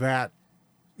that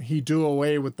he do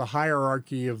away with the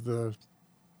hierarchy of the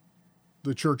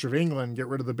Church of England, get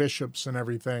rid of the bishops and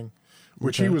everything,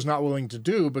 which he Okay. was not willing to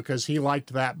do because he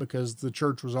liked that because the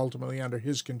church was ultimately under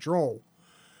his control.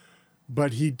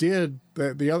 But he did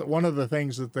one of the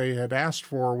things that they had asked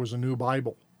for was a new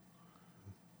Bible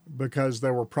because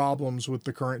there were problems with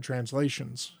the current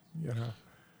translations.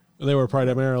 They were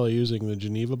primarily using the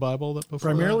Geneva Bible that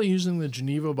before Primarily using the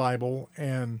Geneva Bible,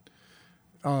 and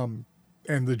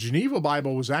the Geneva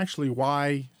Bible was actually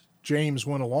why James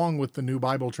went along with the New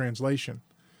Bible translation,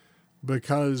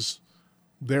 because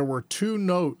there were two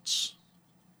notes.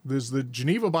 The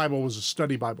Geneva Bible was a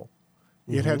study Bible.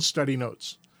 It had study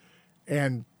notes,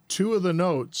 and two of the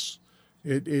notes,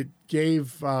 it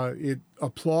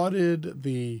applauded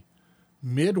the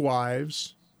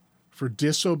midwives for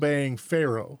disobeying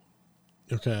Pharaoh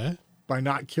that. Okay. by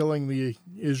not killing the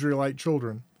Israelite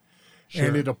children. Sure.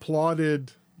 And it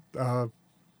applauded,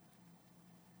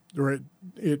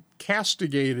 it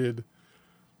castigated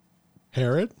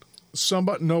Herod?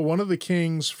 one of the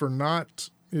kings for not,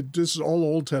 this is all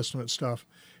Old Testament stuff.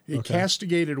 It Okay.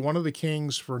 castigated one of the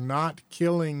kings for not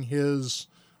killing his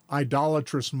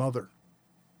idolatrous mother.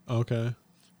 Okay. And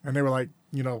And they were like,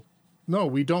 no,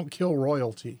 we don't kill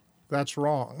royalty. That's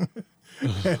wrong.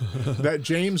 That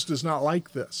James does not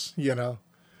like this,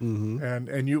 Mm-hmm.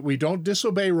 and we don't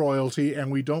disobey royalty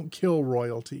and we don't kill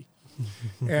royalty.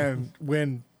 And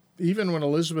when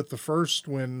Elizabeth I,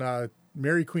 when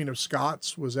Mary Queen of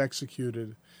Scots was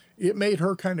executed, it made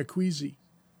her kind of queasy.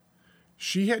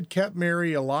 She had kept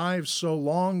Mary alive so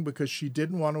long because she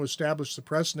didn't want to establish the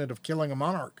precedent of killing a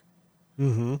monarch,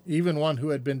 even one who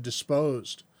had been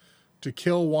disposed. To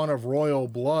kill one of royal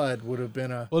blood would have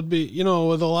been Would be,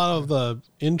 with a lot of the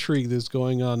intrigue that's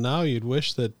going on now, you'd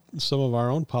wish that some of our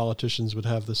own politicians would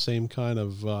have the same kind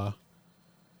of,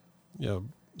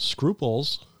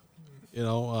 scruples,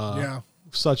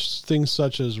 such things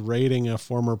such as raiding a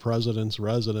former president's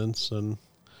residence and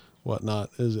whatnot.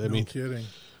 No kidding.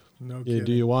 No kidding.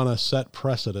 Do you want to set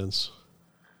precedents?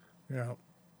 Yeah.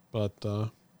 But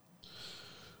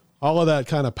all of that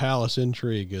kind of palace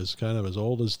intrigue is kind of as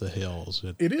old as the hills.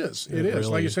 It is. It is.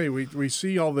 Like really- I say, we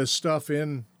see all this stuff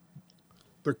in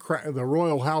the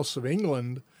royal house of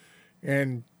England,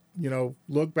 and go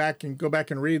back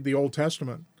and read the Old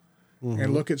Testament,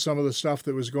 and look at some of the stuff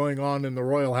that was going on in the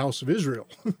royal house of Israel,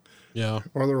 Yeah.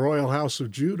 or the royal house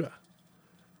of Judah.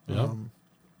 Yeah.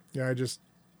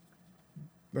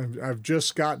 I've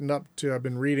just gotten up to. I've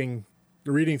been reading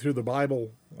through the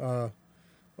Bible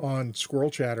on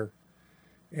Squirrel Chatter,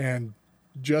 and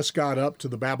just got up to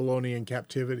the Babylonian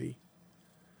captivity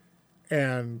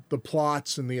and the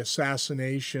plots and the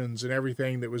assassinations and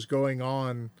everything that was going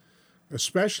on,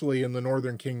 especially in the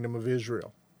northern kingdom of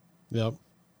Israel. Yep.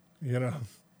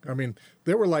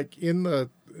 They were like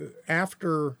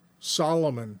after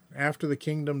Solomon, after the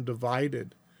kingdom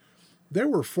divided, there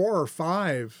were 4 or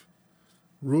 5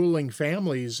 ruling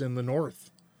families in the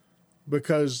north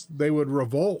because they would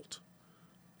revolt,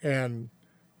 and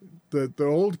the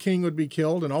old king would be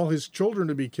killed and all his children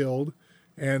would be killed,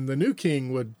 and the new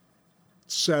king would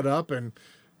set up, and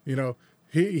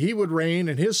he would reign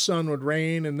and his son would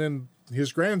reign, and then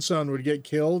his grandson would get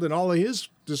killed and all of his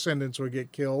descendants would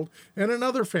get killed, and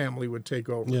another family would take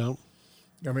over. Yeah.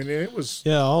 It was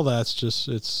All that's just,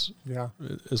 yeah.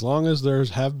 as long as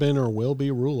there's have been or will be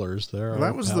rulers, there Well,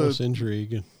 are that was palace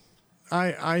intrigue.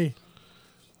 I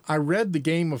read the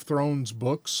Game of Thrones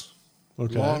books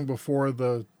Okay. long before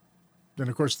and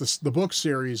of course the book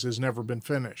series has never been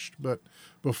finished, but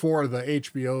before the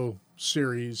HBO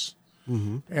series,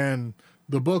 and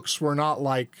the books were not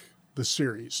like the the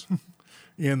series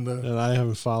in the. And I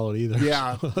haven't followed either.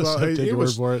 Yeah, So well, take it your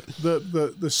was word for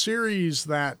it. the series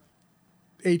that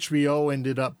HBO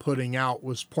ended up putting out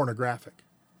was pornographic.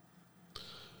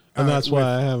 And that's why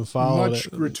I haven't followed much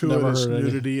it. gratuitous Never heard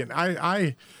nudity. And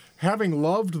I, having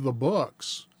loved the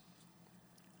books,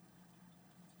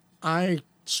 I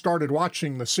started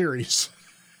watching the series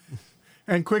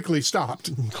and quickly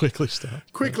stopped. Quickly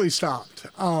stopped.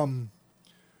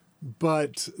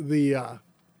 But the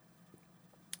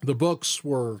books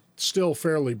were still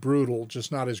fairly brutal,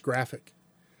 just not as graphic.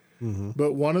 Mm-hmm.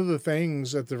 But one of the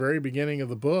things at the very beginning of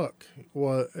the book,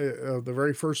 the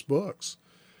very first books,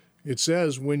 it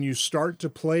says when you start to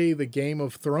play the Game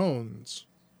of Thrones,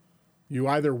 you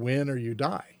either win or you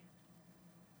die.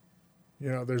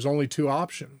 You know, there's only two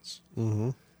options.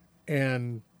 Mm-hmm.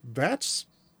 And that's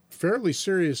fairly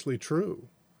seriously true.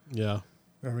 Yeah.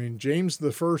 I mean, James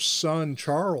I's son,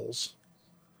 Charles,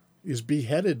 is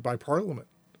beheaded by Parliament.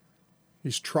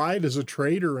 He's tried as a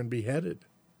traitor and beheaded.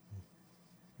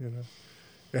 You know,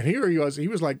 and here he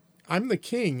was like, I'm the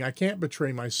king. I can't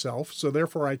betray myself, so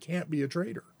therefore I can't be a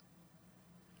traitor.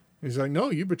 He's like, no,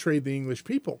 you betrayed the English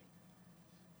people.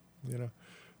 You know,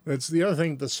 that's the other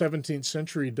thing the 17th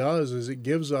century does is it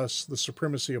gives us the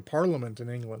supremacy of Parliament in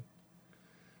England.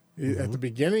 Mm-hmm. At the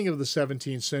beginning of the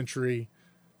 17th century,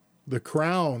 the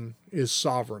crown is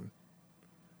sovereign.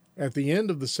 At the end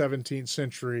of the 17th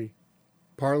century,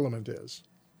 Parliament is.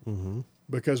 Mm-hmm.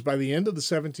 Because by the end of the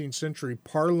 17th century,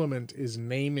 Parliament is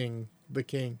naming the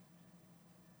king.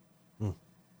 Mm.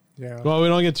 Yeah. Well, we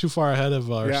don't get too far ahead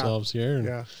of ourselves here.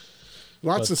 Yeah.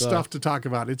 Lots of stuff to talk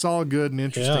about. It's all good and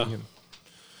interesting. Yeah.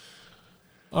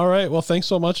 All right. Well, thanks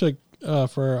so much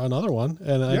for another one,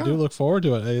 and I do look forward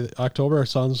to it. October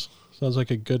sounds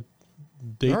like a good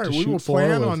date to shoot for. We will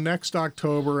plan on next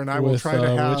October, and I will try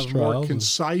to have more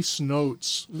concise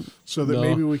notes so that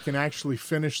maybe we can actually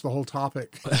finish the whole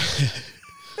topic.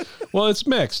 Well, it's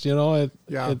mixed, you know.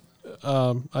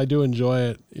 I do enjoy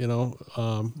it, you know.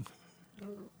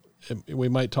 We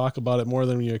might talk about it more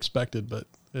than we expected, but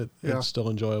it's still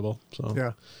enjoyable. So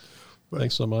yeah,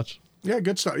 thanks so much. Yeah,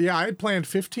 good stuff. Yeah, I had planned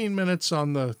 15 minutes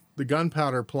on the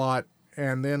gunpowder plot,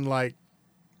 and then like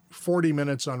 40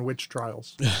 minutes on witch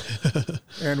trials,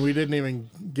 and we didn't even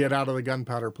get out of the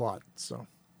gunpowder plot. So,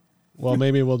 well,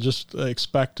 maybe we'll just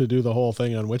expect to do the whole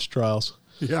thing on witch trials.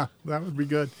 Yeah, that would be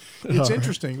good. It's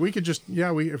interesting. We could just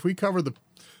if we cover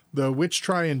the witch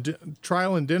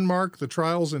trial in Denmark, the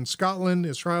trials in Scotland,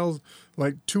 is trials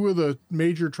like two of the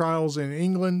major trials in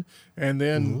England, and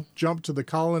then jump to the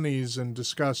colonies and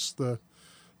discuss the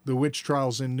witch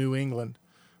trials in New England,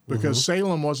 because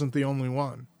Salem wasn't the only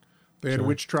one. They had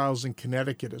witch trials in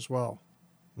Connecticut as well.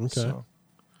 Okay. So,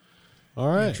 all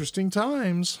right. Interesting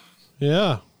times.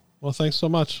 Yeah. Well, thanks so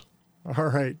much. All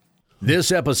right.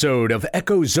 This episode of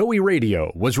Echo Zoe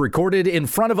Radio was recorded in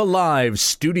front of a live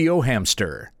studio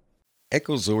hamster.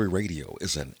 Echo Zoe Radio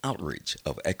is an outreach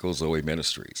of Echo Zoe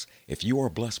Ministries. If you are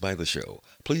blessed by the show,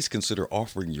 please consider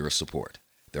offering your support.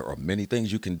 There are many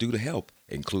things you can do to help,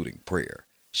 including prayer,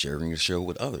 sharing the show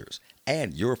with others,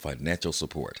 and your financial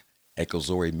support. Echo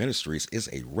Zoe Ministries is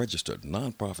a registered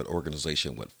nonprofit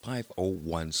organization with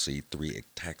 501c3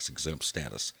 tax-exempt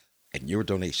status, and your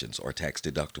donations are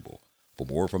tax-deductible. For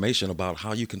more information about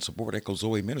how you can support Echo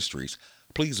Zoe Ministries,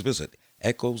 please visit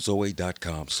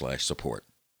echozoe.com/support.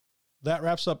 That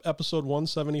wraps up episode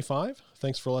 175.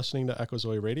 Thanks for listening to Echo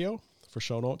Zoe Radio. For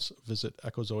show notes, visit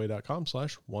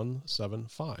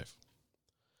echozoe.com/175.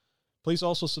 Please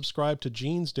also subscribe to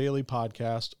Gene's daily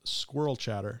podcast, Squirrel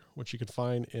Chatter, which you can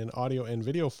find in audio and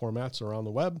video formats around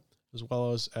the web, as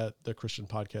well as at the Christian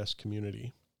podcast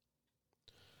community.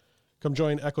 Come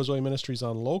join Echo Zoe Ministries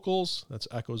on Locals. That's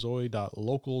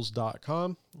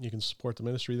echozoe.locals.com. You can support the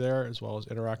ministry there as well as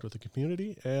interact with the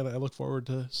community, and I look forward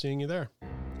to seeing you there.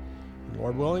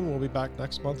 Lord willing, we'll be back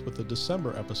next month with the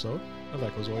December episode of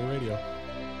Echo Zoe Radio.